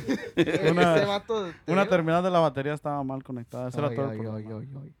vato... una terminal de la batería estaba mal conectada. Ese era Ay, todo el ay, problema. ay,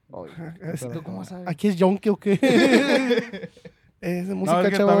 ay, ay. ¿Tú cómo sabes? ¿Aquí es Yonke o qué? Es de No, música, es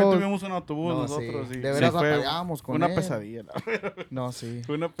que también chavos. tuvimos un autobús No, nosotros. sí. Y De veras sí fue batallábamos con una él. pesadilla. No, sí.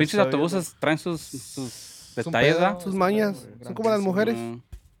 Fue una Pinches pesadilla. autobuses traen sus Es un detalles, pedo, ¿verdad? Sus mañas. Son como las mujeres.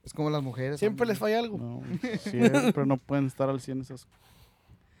 Es como las mujeres. Siempre les falla algo. No, siempre no pueden estar al 100 esas.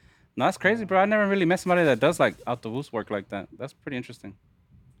 No, that's crazy, bro. I never really met somebody that does like autobus work like that. That's pretty interesting.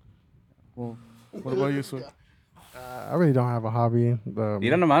 What about you, Sue? I really don't have a hobby.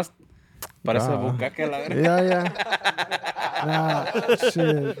 Mira nomás. Parece Ah. bucaque la verga. Yeah. Nah,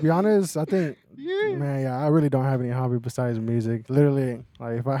 shit. To be honest, I think, man, I really don't have any hobby besides music. Literally,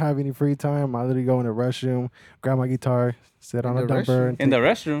 like if I have any free time, I literally go in the restroom, grab my guitar, sit on In a the dumper. restroom? In the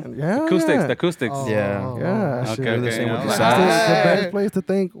restroom. Yeah, Acoustics, yeah. the acoustics. Oh, Yeah. oh, Yeah, oh. shit. Okay, Do the okay. same with I the was It's like, sides. the best place to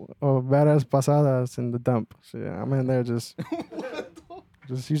think of badass pasadas in the dump. Shit, I'm in there just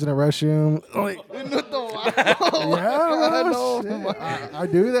using the restroom. Like, yeah, No, shit, I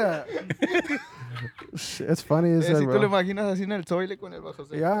do that. Shit, it's funny as Si hell, tú lo bro. imaginas así en el toile con el bajo.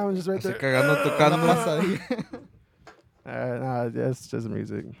 Yeah, I'm just right Así there. cagando, Una tocando. pasadilla. Nah, it's just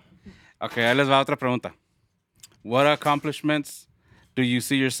music. Okay, ahí les va otra pregunta. What accomplishments do you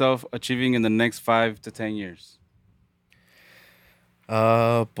see yourself achieving in the next 5 to 10 years?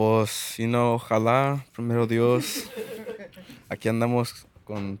 Pues, ojalá, primero Dios, aquí andamos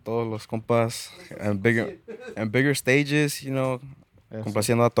con todos los compas en bigger stages,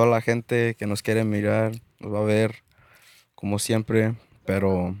 complaciendo a toda la gente que nos quiere mirar, nos va a ver, como siempre,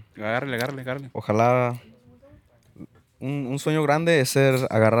 pero Agárrele. ojalá, un sueño grande es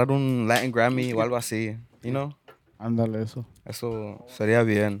agarrar un Latin Grammy o algo así, Ándale, eso. eso sería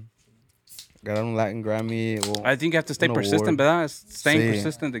bien, agarrar un Latin Grammy o I think you have to stay an persistent, award. ¿verdad? Staying Sí,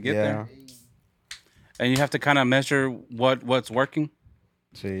 persistent to get yeah, there. And you have to kind of measure what's working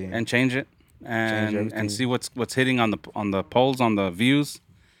sí. and change it and everything. see what's hitting on the polls, on the views.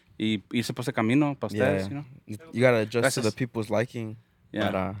 Y irse por ese camino para ustedes, Yeah, you know? you gotta adjust to Gracias. the people's liking. Yeah.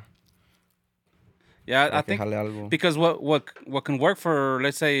 Para, Yeah, I para que think jale algo. because what can work for,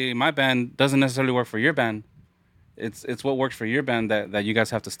 let's say, my band doesn't necessarily work for your band. It's what works for your band that you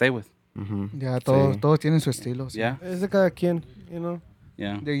guys have to stay with. Ujú. Ya, todos, Sí. todos tienen su estilo. Sí. Yeah, Es de cada quien, you know.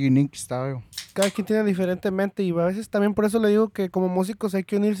 yeah. Their unique style. Cada quien tiene diferentemente y a veces también por eso le digo que como músicos hay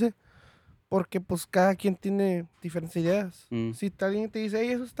que unirse porque pues cada quien tiene diferentes ideas. Mm. Si alguien te dice,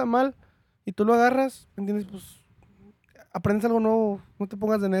 hey, eso está mal y tú lo agarras, ¿entiendes? Pues aprendes algo nuevo, no te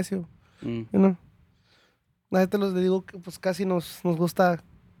pongas de necio, Mm. you know. La gente les digo que pues casi nos gusta,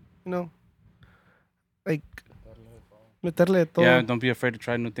 you know, like, meterle de todo. Yeah, don't be afraid to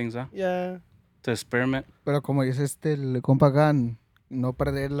try new things, huh? Yeah. To experiment Pero como dice el compa Gan, no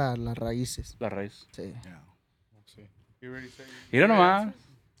perder las raíces. la raíz. Sí. Mira nomás.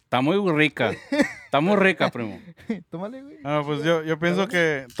 Está muy rica. Está muy rica, primo. Tómale, güey. Pues yo pienso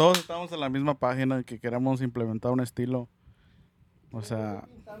que todos estamos en la misma página, que queremos implementar un estilo, o sea,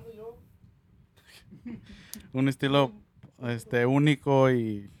 un estilo único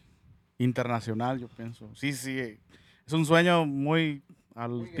y internacional, yo pienso. Sí, es un sueño muy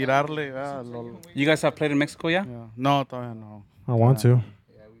al tirarle. You guys have played in Mexico ya? No, todavía no. I want to.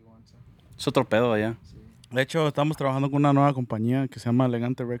 Es otro pedo allá. De hecho, estamos trabajando con una nueva compañía que se llama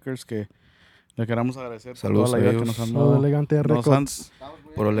Elegante Records, que Le queremos agradecer por Saludos toda la a ayuda que ellos. nos han Todo dado. Elegante Nos Records.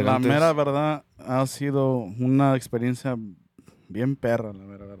 Por La elegantes. mera verdad ha sido una experiencia bien perra, la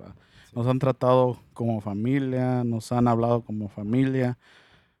mera verdad. Nos han tratado como familia, nos han hablado como familia.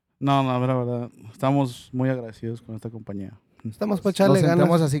 No, la mera verdad, estamos muy agradecidos con esta compañía. Estamos para Nos echarle sentimos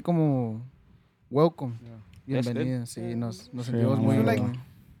ganas. así como welcome. That's Bienvenidos. Sí, nos Sí, sentimos muy muy, bien.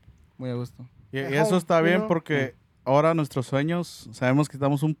 muy a gusto. Y At eso home, está you bien know? porque ahora nuestros sueños sabemos que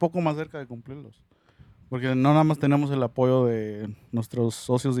estamos un poco más cerca de cumplirlos. Porque no nada más tenemos el apoyo de nuestros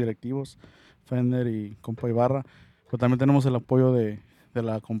socios directivos, Fender y Compa Ibarra, pero también tenemos el apoyo de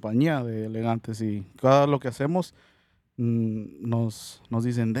la compañía de Elegantes. Y cada lo que hacemos nos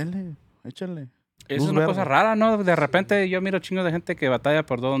dicen, denle, échale. Es luz una verde". cosa rara, ¿no? De repente yo miro chingo de gente que batalla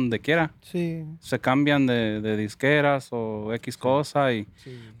por donde quiera. Sí. Se cambian de disqueras o X cosa y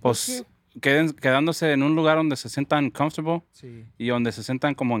pues quedándose en un lugar donde se sientan comfortable Sí. y donde se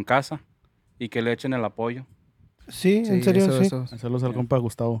sientan como en casa y que le echen el apoyo. Sí, en serio, sí. Saludos al compa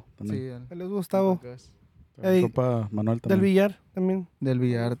Gustavo Sí, también. Él es Gustavo. Al Ey, compa Manuel Del también. Villar también. Del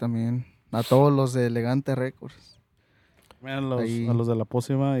Villar también. A todos los de Elegante Records. Miren Ahí. a los de La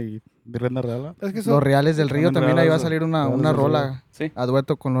Pócima y Virrenda Real. Es que son, Los Reales del Río También también ahí va a Reales salir una del Río. rola Sí. a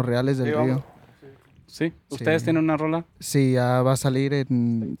dueto con los Reales del Sí, Río. vamos. ¿Sí? ¿Ustedes Sí. tienen una rola? Sí, ya va a salir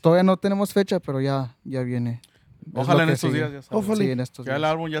en... Todavía no tenemos fecha, pero ya viene. Es Ojalá lo en que estos sigue. días ya salga. Hopefully. Sí, en estos Ya el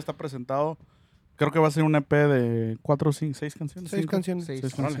días. álbum ya está presentado. Creo que va a ser un EP de 4 o 6 canciones. 6 cinco, canciones. Sí.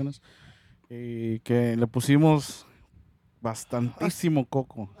 seis Órale. canciones. Y que le pusimos bastantísimo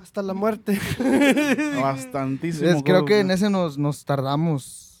coco. Hasta la muerte. Bastantísimo Creo coco. que en ese nos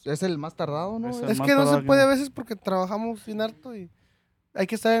tardamos. Es el más tardado, ¿no? Es el Es más que no se tardado puede a veces porque trabajamos bien harto y hay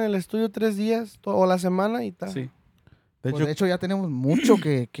que estar en el estudio 3 días o la semana y tal. Sí. De Pues, hecho, de hecho, ya tenemos mucho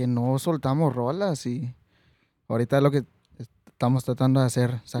que no soltamos rolas y ahorita es lo que estamos tratando de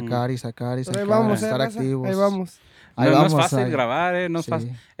hacer, sacar y sacar y Pero ahí sacar, vamos, estar raza, activos. ahí vamos. Ahí No, no es vamos, fácil ahí. grabar, no es Sí.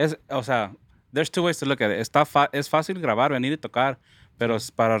 fácil. O sea, there's two ways to look at it. Es fácil grabar, venir y tocar, pero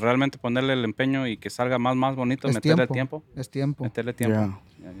es para realmente ponerle el empeño y que salga más bonito, Es meterle tiempo. tiempo. Es tiempo. Meterle tiempo.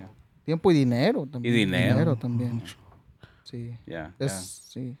 Yeah. Yeah. Tiempo y dinero también. Y dinero. También. Sí. Yeah, Es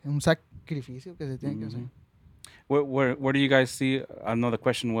sí, un sacrificio que se tiene que hacer. Mhm. Where do you guys see? I know the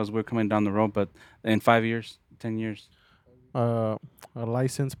question was we're coming down the road, but in 5 years, 10 years. A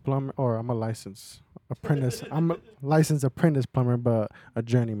licensed plumber, or I'm a licensed apprentice. I'm a licensed apprentice plumber, but a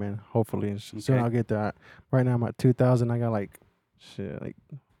journeyman. Hopefully, soon Okay. I'll get there. Right now I'm at 2,000. I got like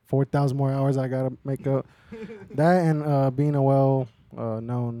 4,000 more hours I gotta make up. That and being a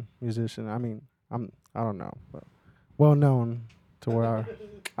known musician. I mean, I don't know, but well known to where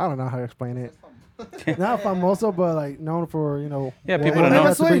I don't know how to explain it. Not famoso, but like known for Yeah, what people I know.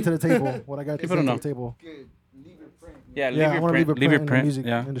 got to bring to the table. What I got to People bring to know. the table. Yeah, Yeah, I want to leave a leave your print in the print. music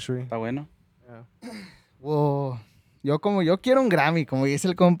Yeah, industry. está bueno. Wow. Yo quiero un Grammy, como dice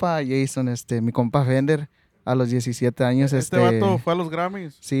el compa Jason, mi compa Fender, a los 17 años. este vato fue a los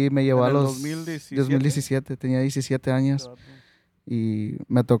Grammys. Sí, me llevó ¿En a el los 2017, tenía 17 años. Y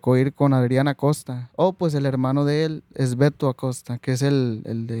me tocó ir con Adrián Acosta. Oh, pues el hermano de él es Beto Acosta, que es el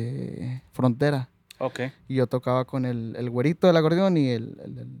de Frontera. Okay. Y yo tocaba con el güerito del acordeón y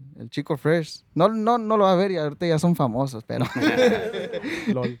el chico Fresh. No lo va a ver y ahorita ya son famosos, pero...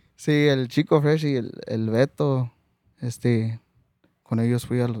 LOL. Sí, el chico Fresh y el Beto, con ellos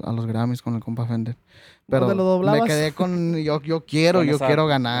fui a los Grammys con el compa Fender. Pero ¿Dónde lo doblabas? me quedé con, yo quiero Con esa-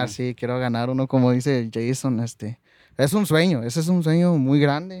 ganar, ah. sí, quiero ganar uno, como dice Jason, es un sueño, ese es un sueño muy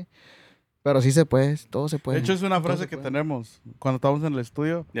grande, pero sí se puede, todo se puede. De hecho, es una todo frase se que puede. tenemos cuando estamos en el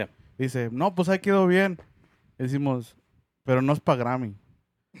estudio. Yeah. Dice, no, pues ahí quedó bien. Y decimos, pero no es para Grammy.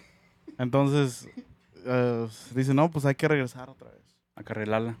 Entonces, dice, no, pues hay que regresar otra vez. A que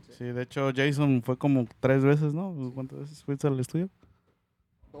arreglarla. Sí, de hecho, Jason fue como 3 veces, ¿no? ¿Cuántas veces fuiste al estudio?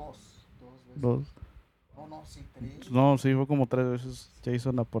 Dos. Oh, no, sí, 3. No, sí, fue como 3 veces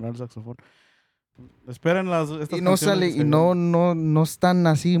Jason a poner el saxofón. Esperen estas Y no canciones sale, que se y no están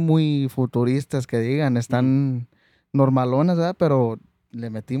así muy futuristas que digan, están normalonas, ¿verdad? Pero le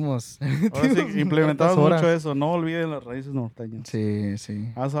metimos. Ahora sí, implementamos hartas horas. mucho eso. No olviden las raíces norteñas. Sí,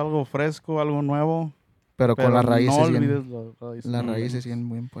 sí. Haz algo fresco, algo nuevo. Pero con las raíces no bien. olvides las raíces. Las norteñas. raíces bien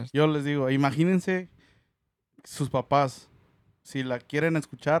muy puestas. Yo les digo, imagínense sus papás, si la quieren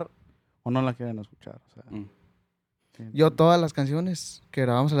escuchar o no la quieren escuchar. O sea, Mm. sí, Yo todas las canciones que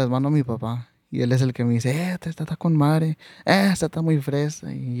grabamos se las mando a mi papá. Y él es el que me dice, esta está con madre, esta está muy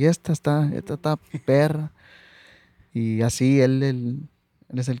fresa, y esta está perra. Y así él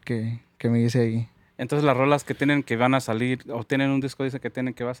es el que me dice ahí. Entonces las rolas que van a salir, o tienen un disco dice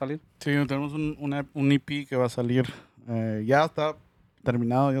que va a salir. Sí, tenemos un EP que va a salir. Ya está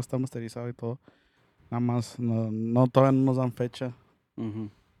terminado, ya está masterizado y todo. Nada más, todavía no nos dan fecha.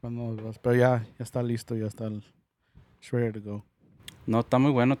 Pero ya está listo, ya está ready to go. No, está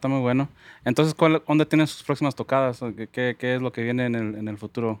muy bueno, está muy bueno. Entonces, ¿dónde tienen sus próximas tocadas? ¿Qué es lo que viene en el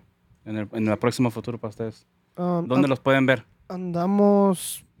futuro? En el próximo futuro para ustedes. ¿Dónde los pueden ver?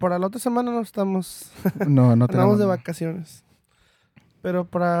 Andamos, para la otra semana no estamos. No Andamos tenemos de nada. vacaciones. Pero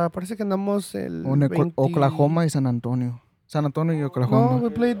parece que andamos el Oklahoma y San Antonio. San Antonio y Oklahoma. No, we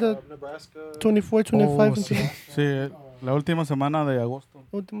played the 24, 25 Oh, and sí. 26. Sí, la última semana de agosto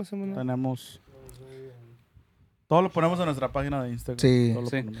Última semana. tenemos... Todo lo ponemos en nuestra página de Instagram. Sí. Todo lo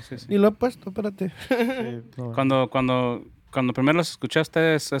Sí, ponemos. sí, sí. Y lo he puesto, espérate. Sí, todo. Cuando primero los escuché a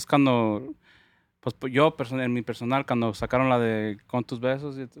ustedes es cuando, pues yo en mi personal, cuando sacaron la de Con tus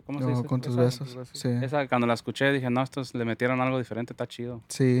besos, ¿cómo se dice? Con tus Esa, besos. Con tus besos. Sí. Esa, cuando la escuché dije, no, estos le metieron algo diferente, está chido.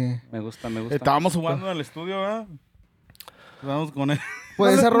 Sí. Me gusta, me gusta. Estábamos jugando en el estudio, ¿verdad? Estábamos con él.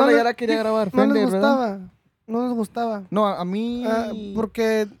 Pues No esa le- rola no ya le- la quería grabar No Fender, les ¿verdad? gustaba. No les gustaba. No, a mí...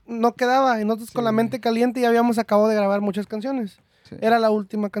 Porque no quedaba. Y nosotros con la mente caliente ya habíamos acabado de grabar muchas canciones. Sí. Era la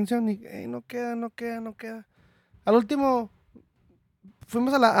última canción y no queda. Al último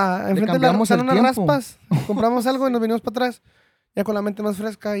fuimos enfrente de la cambiamos sala el unas tiempo. raspas, compramos algo y nos venimos para atrás. Ya con la mente más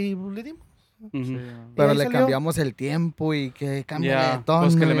fresca y le dimos. Ujú. Sí, Pero ahí le salió. cambiamos el tiempo y que cambia Ya, de tono.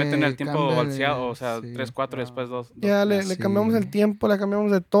 pues que le meten el y tiempo cámbiale, balseado, o sea, sí. 3, 4 y después 2. Ya le Sí. cambiamos el tiempo, la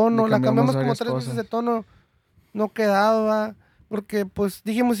cambiamos de tono, Le la cambiamos cambiamos como varias 3 veces cosas. de tono. No quedaba. Porque pues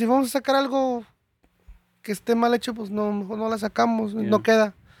dijimos, si vamos a sacar algo que esté mal hecho, pues no, mejor no la sacamos, Yeah. no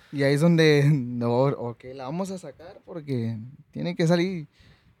queda. Y ahí es donde, no, ok, la vamos a sacar porque tiene que salir.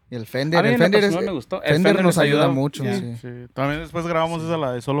 Y el Fender, A mí el en lo Fender, personal me gustó. El Fender Fender nos les ayuda ayudó. mucho. Yeah. Sí. sí. También después grabamos esa,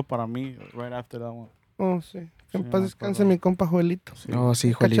 la de Solo para mí, right after that one. Oh, sí. Que en Sí, paz me descanse acuerdo. mi compa Joelito. Sí. Oh,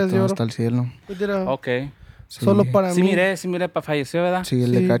 sí, Cachas de Juelito, oro. hasta el cielo. We did a- Ok. Sí. Solo para Sí mí. miré, falleció, ¿verdad? Sí,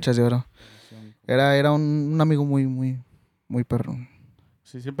 el de Sí. cachas de oro. Era un amigo muy perro.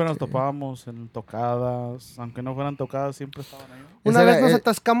 Sí, siempre nos Sí. topábamos en tocadas, aunque no fueran tocadas, siempre estaban ahí. Una Ese vez era nos el-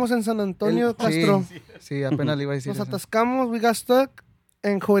 atascamos en San Antonio, Castro. Sí, apenas le iba a decir Nos eso. atascamos, we got stuck,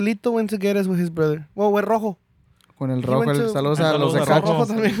 and Joelito went to get us with his brother. Well, we're rojo. Con el He rojo, went to- saludos a Saludos los de a cachas. Rojo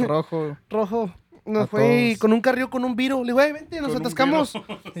también. Rojo. Rojo. Nos A fue todos. con un carrillo con un viro. Le digo, "Güey, vente, nos Con un atascamos.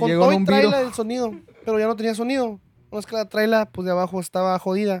 Con Llegó todo en y un traila viro. del sonido. Pero ya no tenía sonido. No es que la traila, pues de abajo estaba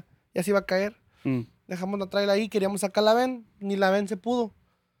jodida. Y así iba a caer. Mm. Dejamos la traila ahí, queríamos sacar la ven. Ni la ven se pudo.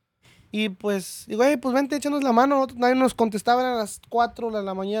 Y pues, digo, pues vente, échanos la mano. Nadie nos contestaba, eran las 4 de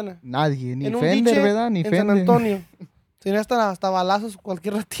la mañana. Nadie, ni En un Fender, diche ¿verdad? Ni en Fender. San Antonio. Tenía hasta balazos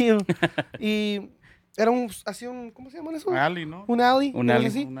cualquier ratillo. Y era así un, ¿cómo se llaman eso? Alley, ¿no? Un alley. Un algo alley.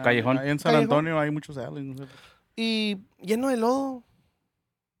 así. Una- Callejón. Ahí en San Callejón. Antonio hay muchos alleys. No sé. Y lleno de lodo.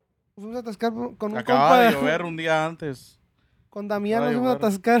 Fuimos a atascar con un Acababa de compa. llover un día antes. Con Damián nos Acaba de fuimos a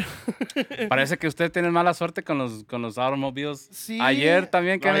atascar. Parece que usted tiene mala suerte con los automobiles. Sí. Ayer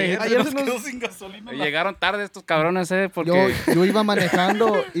también que Ayer ayer se se nos nos- quedó sin gasolina. llegaron tarde estos cabrones, porque Yo iba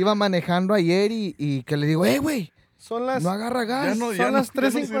manejando ayer y que le digo, güey, Son las, no agarra gas. son las ya no sirve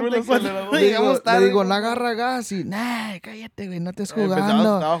el 3:54. acelerador. Llegamos tarde. Le digo, no agarra gas. Y, nah, cállate, güey, no estés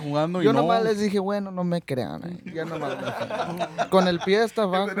jugando. Estaba jugando y Yo no. nomás les dije, bueno, no me crean. Ya nomás. Con el pie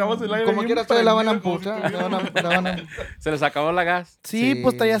estaba. Teníamos el aire Como bien quiera, ustedes la van a prendido, empujar. la van a- se les acabó la gas. Sí, Sí.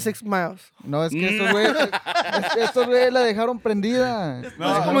 pues traía 6 miles. No, es que estos güeyes la dejaron prendida. No,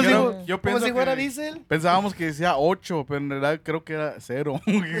 Así como, yo- si, yo como pienso si fuera que- diésel. Pensábamos que decía 8, pero en realidad creo que era 0.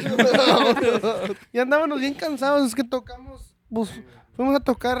 Y andábamos bien cansados. Es que tocamos. Pues, fuimos a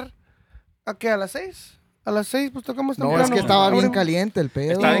tocar. ¿A qué? ¿A las 6? A las 6, pues tocamos No, temprano. es que estaba bien Abrimos. caliente el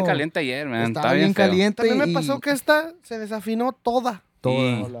pedo. Estaba bien caliente ayer, man. Estaba bien feo. caliente. También me y- pasó que esta se desafinó toda.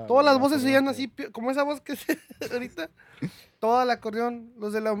 Todas las voces seguían así, como esa voz que se ahorita. Toda el acordeón,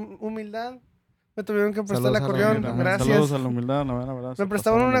 los de la humildad, me tuvieron que prestar Saludos el a la acordeón. humildad. Gracias. Saludos a la humildad, la verdad. Me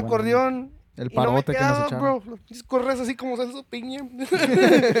prestaban un acordeón. El Y no me parote que nos quedaba, echaron. bro. Los pinches correas así como salsa piña.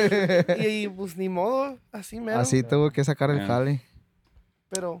 y pues ni modo, así mero. Así tuvo que sacar el Yeah. jale.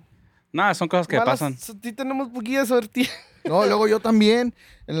 Pero Nada, son cosas que malas- pasan. Sí tenemos poquilla suerte. No, luego yo también,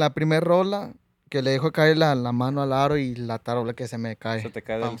 en la primer rola, que le dejo caer la mano al aro y la tarola que se me cae. Se te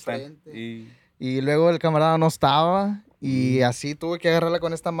cae pa' del stand. enfrente. Y Y luego el camarada no estaba. Y así tuve que agarrarla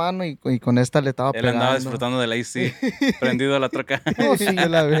con esta mano y con esta le estaba él pegando. andaba disfrutando del AC, prendido a la troca. Oh, sí, yo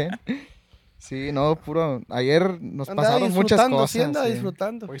la vi. Sí, no, puro. Ayer nos Andaba pasaron muchas disfrutando, cosas. sí, andaba sí.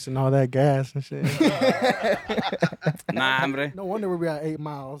 disfrutando. Wasting all that gas and shit. Nah, hombre. No wonder we're at 8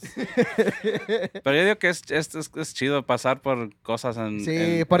 miles. Pero yo digo que es chido pasar por cosas en...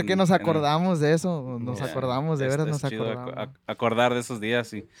 Sí, porque nos acordamos de eso. Nos Yeah. acordamos, de veras nos chido acordamos. acordar de esos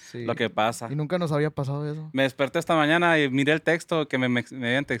días y Sí. lo que pasa. Y nunca nos había pasado eso. Me desperté esta mañana y miré el texto que me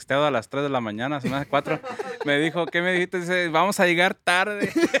habían texteado a las 3 de la mañana, se me hace 4. Me dijo, ¿qué me dijiste? Dice, vamos a llegar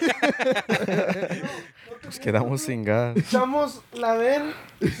tarde. Nos quedamos sin gas. Puchamos la ven,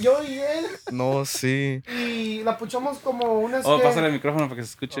 yo y él, No, sí. y la puchamos como unas Oh, que... pásale el micrófono para que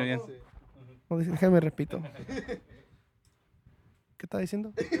se escuche bien. Oh, déjame repito. ¿Qué está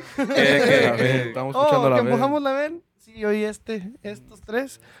diciendo? Estamos escuchando la que vez. empujamos la ven. Sí, yo y estos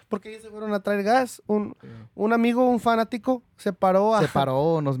tres, porque ellos se fueron a traer gas. Un amigo, un fanático, se paró. Se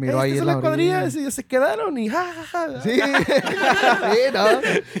paró, nos miró ahí en en la cuadrilla. orilla. Se quedaron y ja, ja, ja. Sí. Sí, ¿no?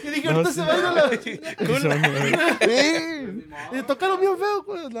 Y dije, ahorita se va a ir a la... Sí. Y tocaron bien feo,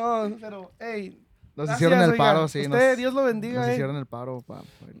 pues. No, pero, hey. Nos gracias, hicieron el oiga. paro, sí. Usted, Dios lo bendiga, Nos eh. hicieron el paro para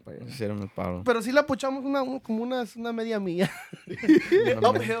allá. Hicieron el paro. Pero sí la puchamos como una media milla.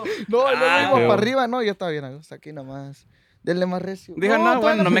 Uphill. No, Ah, para arriba, no, ya está bien, hasta aquí nomás. Denle más recio. Dijo, no, todavía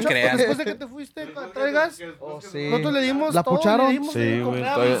bueno, la no me puchamos creas. Después de que te fuiste a traer gas, Oh, sí. nosotros le dimos ¿La todo, pucharon? le dimos Sí, ahí, güey,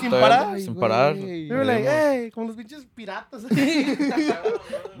 compramos sin todavía- parar. Ay, sin parar. güey. We were like, hey, como los pinches piratas.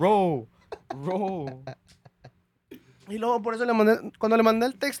 Bro. Y luego por eso cuando le mandé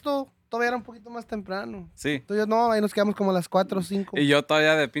el texto, todavía era un poquito más temprano. Sí. Entonces, no, ahí nos quedamos como a las 4 o 5. Y yo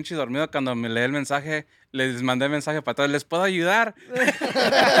todavía de pinche dormido cuando me leí el mensaje, les mandé el mensaje para todos, ¿les puedo ayudar?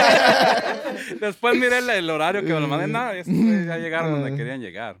 Después miré el horario que me lo mandé, no, ya llegaron donde querían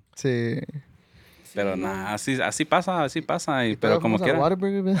llegar. Sí. Pero nada, así pasa, pero como fuimos al quiera.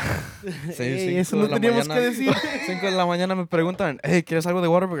 Whataburger, ¿verdad? Sí, eso no teníamos que decir. 5 de la mañana me preguntan, hey, ¿quieres algo de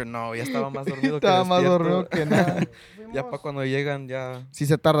Waterburger? No, ya estaba más dormido que Estaba más despierto. dormido que nada. Ya para cuando llegan, ya... Si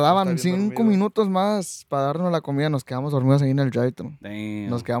se tardaban Está bien 5 dormido. minutos más para darnos la comida, nos quedamos dormidos ahí en el drive-thru. Damn.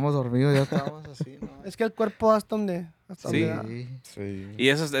 Nos quedamos dormidos, ya estábamos así, ¿no? Es que el cuerpo hasta donde Sí. da. Sí. Y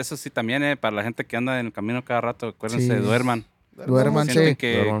eso sí también, para la gente que anda en el camino cada rato, acuérdense, Sí. duerman. Duérmanse. Sienten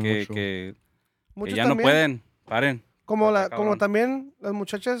que Duerman mucho. Muchos ya no también, pueden, paren. Como Está cabrón. también las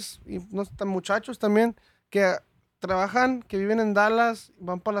muchachas y muchachos también que trabajan, que viven en Dallas,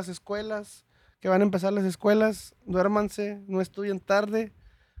 van para las escuelas, que van a empezar las escuelas, duérmanse, no estudien tarde,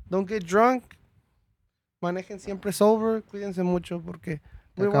 don't get drunk, manejen siempre sober, cuídense mucho porque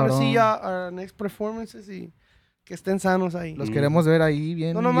we want to see our next performances y que estén sanos ahí. Los queremos ver ahí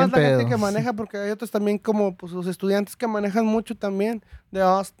bien, No nomás bien la gente pedos. que maneja, porque hay otros también como pues, los estudiantes que manejan mucho también, de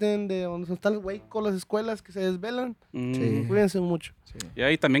Austin, de donde están los Waco, las escuelas que se desvelan. Sí. Cuídense mucho. Y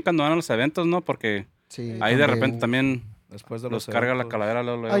ahí también cuando van a los eventos, ¿no? Porque Sí, ahí de repente también Después de los los carga la eventos. calavera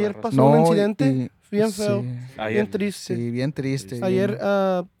luego, luego, Ayer la raza. pasó No, un incidente y- bien sí. feo, Ayer. bien triste. Sí, bien triste. Ayer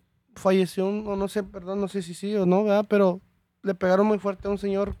bien- falleció o no sé, perdón, no sé si sí o no, ¿verdad? Pero le pegaron muy fuerte a un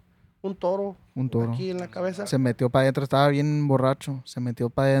señor, un toro, un toro. aquí en la cabeza. Se metió para adentro, estaba bien borracho. Se metió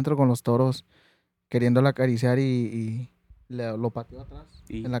para adentro con los toros, queriéndolo acariciar y lo pateó atrás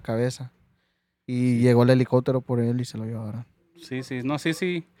Y- en la cabeza. Y llegó el helicóptero por él y se lo llevaron. Sí, no, sí.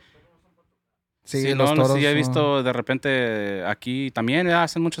 Sí, Sí, los no, toros. sí he son- visto de repente aquí también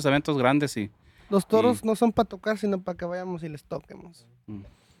hacen muchos eventos grandes y Los toros no son para tocar, sino para que vayamos y les toquemos.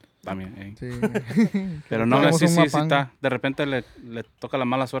 también. Sí. Pero no, Tenemos sí, un sí, mapanga. está. De repente le toca la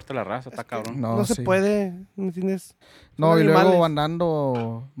mala suerte a la raza, está cabrón. No se sí. puede, ¿me entiendes? No, Son y luego animales.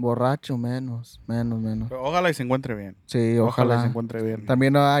 andando borracho, menos. Pero ojalá y se encuentre bien. Sí, Ojalá y se ojalá. encuentre bien.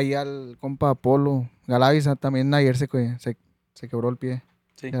 También ahí al compa Apolo Galavisa, también ayer se quebró el pie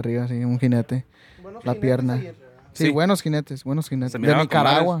Sí. de arriba, sí, un jinete. Buenos La jinetes pierna. ayer. Sí, Sí. buenos jinetes. Se De miraba con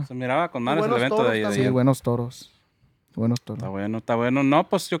Nicaragua. madres, se miraba con mares el buenos evento toros de Sí, ayer. también. buenos toros. Buenos toros. Está bueno. No,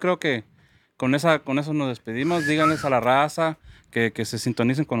 pues yo creo que con eso nos despedimos. Díganles a la raza que se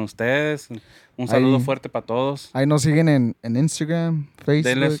sintonicen con ustedes. Un saludo Ahí- fuerte para todos. Ahí nos siguen en Instagram, Facebook.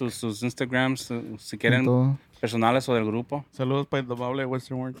 Denle sus Instagrams si en quieren, todo. personales o del grupo. Saludos para Indomable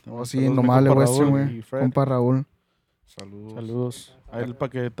Western World. Oh, sí, Saludos, mi Indomable compa Raúl Western, y güey. Fred. Compa Raúl. Saludos. A él para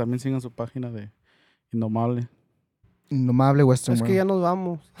que también sigan su página de Indomable. Indomable Western. Es que güey. ya nos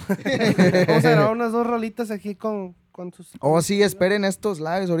vamos. Vamos a grabar unas 2 rolitas aquí con sus... Oh, sí, esperen estos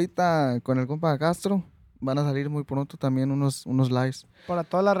lives ahorita con el compa Castro. Van a salir muy pronto también unos lives. Para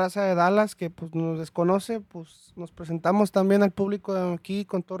toda la raza de Dallas que pues nos desconoce, pues nos presentamos también al público de aquí,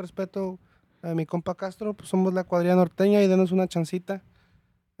 con todo respeto a mi compa Castro, pues somos la Cuadrilla Norteña y denos una chancita.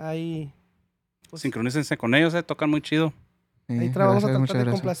 Ahí, pues, Sincronícense con ellos, tocan muy chido. Sí, ahí vamos a gracias, muchas tratar de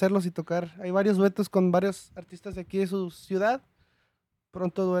gracias. complacerlos y tocar. Hay varios duetos con varios artistas de aquí de su ciudad.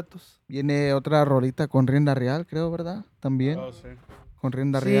 Pronto duetos. Viene otra rolita con Rienda Real, creo, ¿verdad? También. Oh, sí. Con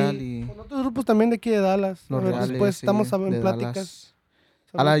Rienda Sí, Real y con otros grupos también de aquí de Dallas. los A ver, Reales. después sí, estamos en de pláticas. Dallas.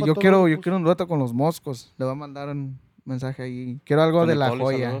 Saludos Ala, pa' yo todos quiero los grupos. un dueto con los Moscos. Le voy a mandar un mensaje ahí. Quiero algo Con de el La Poli,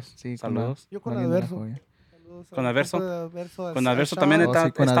 Joya. saludos. Sí, Saludos. Yo con alguien de La Adverso. Joya. Saludos Con al Adverso. compa de Adverso, Con al Adverso Sean, también he Oh, sí, con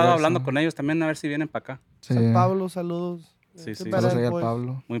estado Adverso. hablando con ellos también a ver si vienen para acá. Sí. San Pablo, saludos. Sí, sí. Saludos ahí al Boys.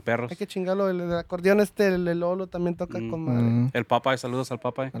 Pablo. Muy perros. Hay que chingarlo. El acordeón el Lolo también toca con madre. Mm, El Popeye, saludos al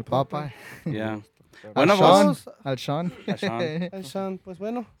Popeye. al Papa. Yeah. Al Bueno, Sean. pues. Al Sean. A Sean. Al Sean, pues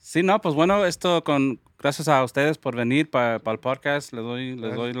bueno. Sí, no, pues bueno, gracias a ustedes por venir para el podcast. Les doy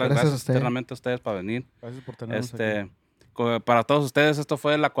las Gracias a gracias usted. eternamente a ustedes para venir. Gracias por tenernos aquí. Para todos ustedes, esto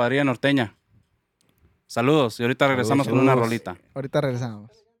fue la Cuadrilla Norteña. Saludos y ahorita regresamos con una Saludos. rolita. Ahorita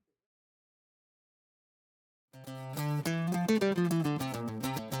regresamos.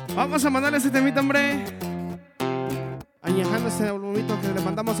 Vamos a mandarle ese temita, hombre. Añejando ese albumito que le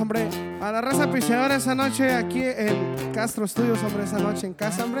mandamos, hombre. A la raza pisteadora esa noche aquí en Castro Studios, hombre. Esa noche en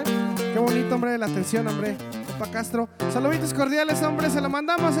casa, hombre. Qué bonito, hombre, la atención, hombre. Compa Castro. Saluditos cordiales, hombre. Se lo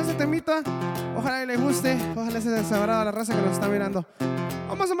mandamos ese temita. Ojalá y le guste. Ojalá se desagrada a la raza que nos está mirando.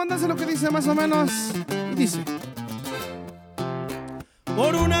 Vamos a mandarse lo que dice más o menos. Y dice: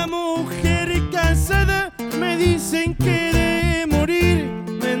 por una mujer casada me dicen que de morir.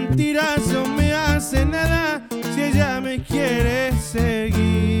 Mentiras no me hace nada si ella me quiere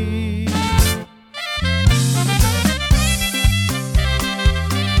seguir.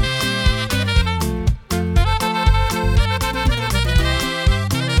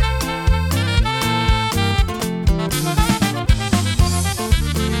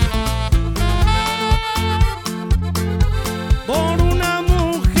 Por una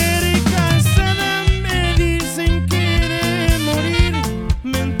mujer casada me dicen que de morir.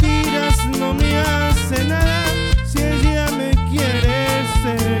 Mentiras no me hace nada si ella me quiere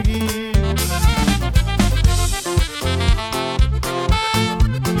seguir.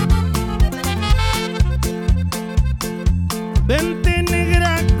 Vente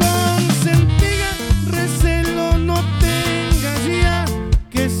negra consentida, recelo no tengas ya,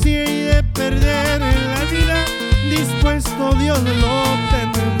 que si hay de perder la vida, dispuesto Dios lo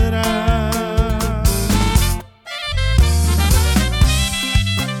tendrá.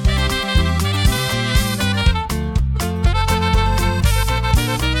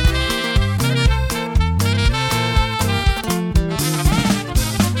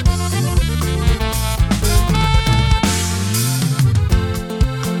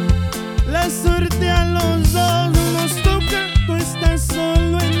 La suerte a los dos nos toca, tú estás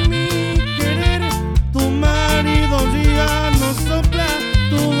solo en mi querer. Tu marido ya no sopla,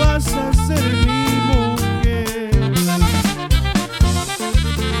 tú vas a ser mi mujer.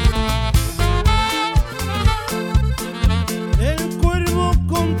 El cuervo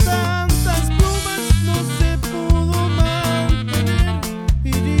con tantas plumas no se pudo mantener,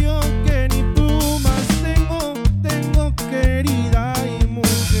 y yo que ni plumas tengo querida y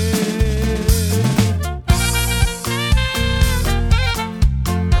mujer.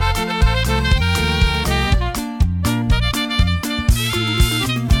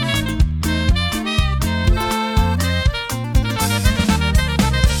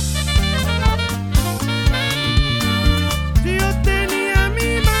 Yo tenía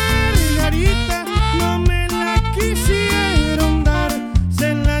mi margarita, no me la quisieron dar,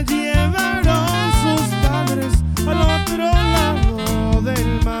 se la llevaron sus padres al otro lado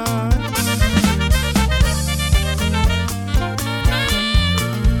del mar.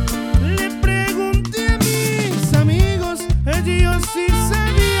 Le pregunté a mis amigos, ellos sí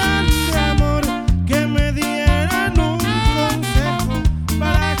sabían de amor, que me dieran un consejo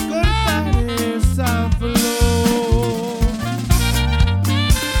para cortar esa flor.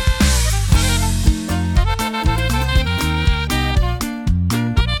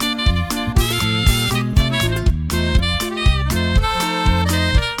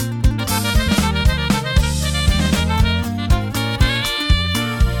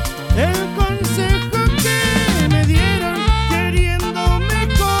 El consejo que me dieron, queriéndome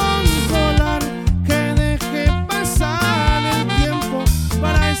consolar, que deje pasar el tiempo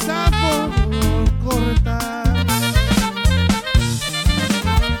para esa flor cortar.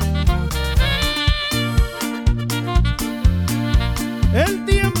 El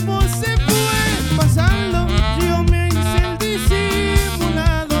tiempo se fue pasando, yo me hice el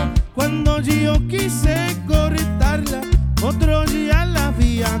disimulado. Cuando yo quise cortarla, otro ya la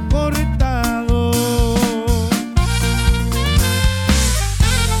había cortado.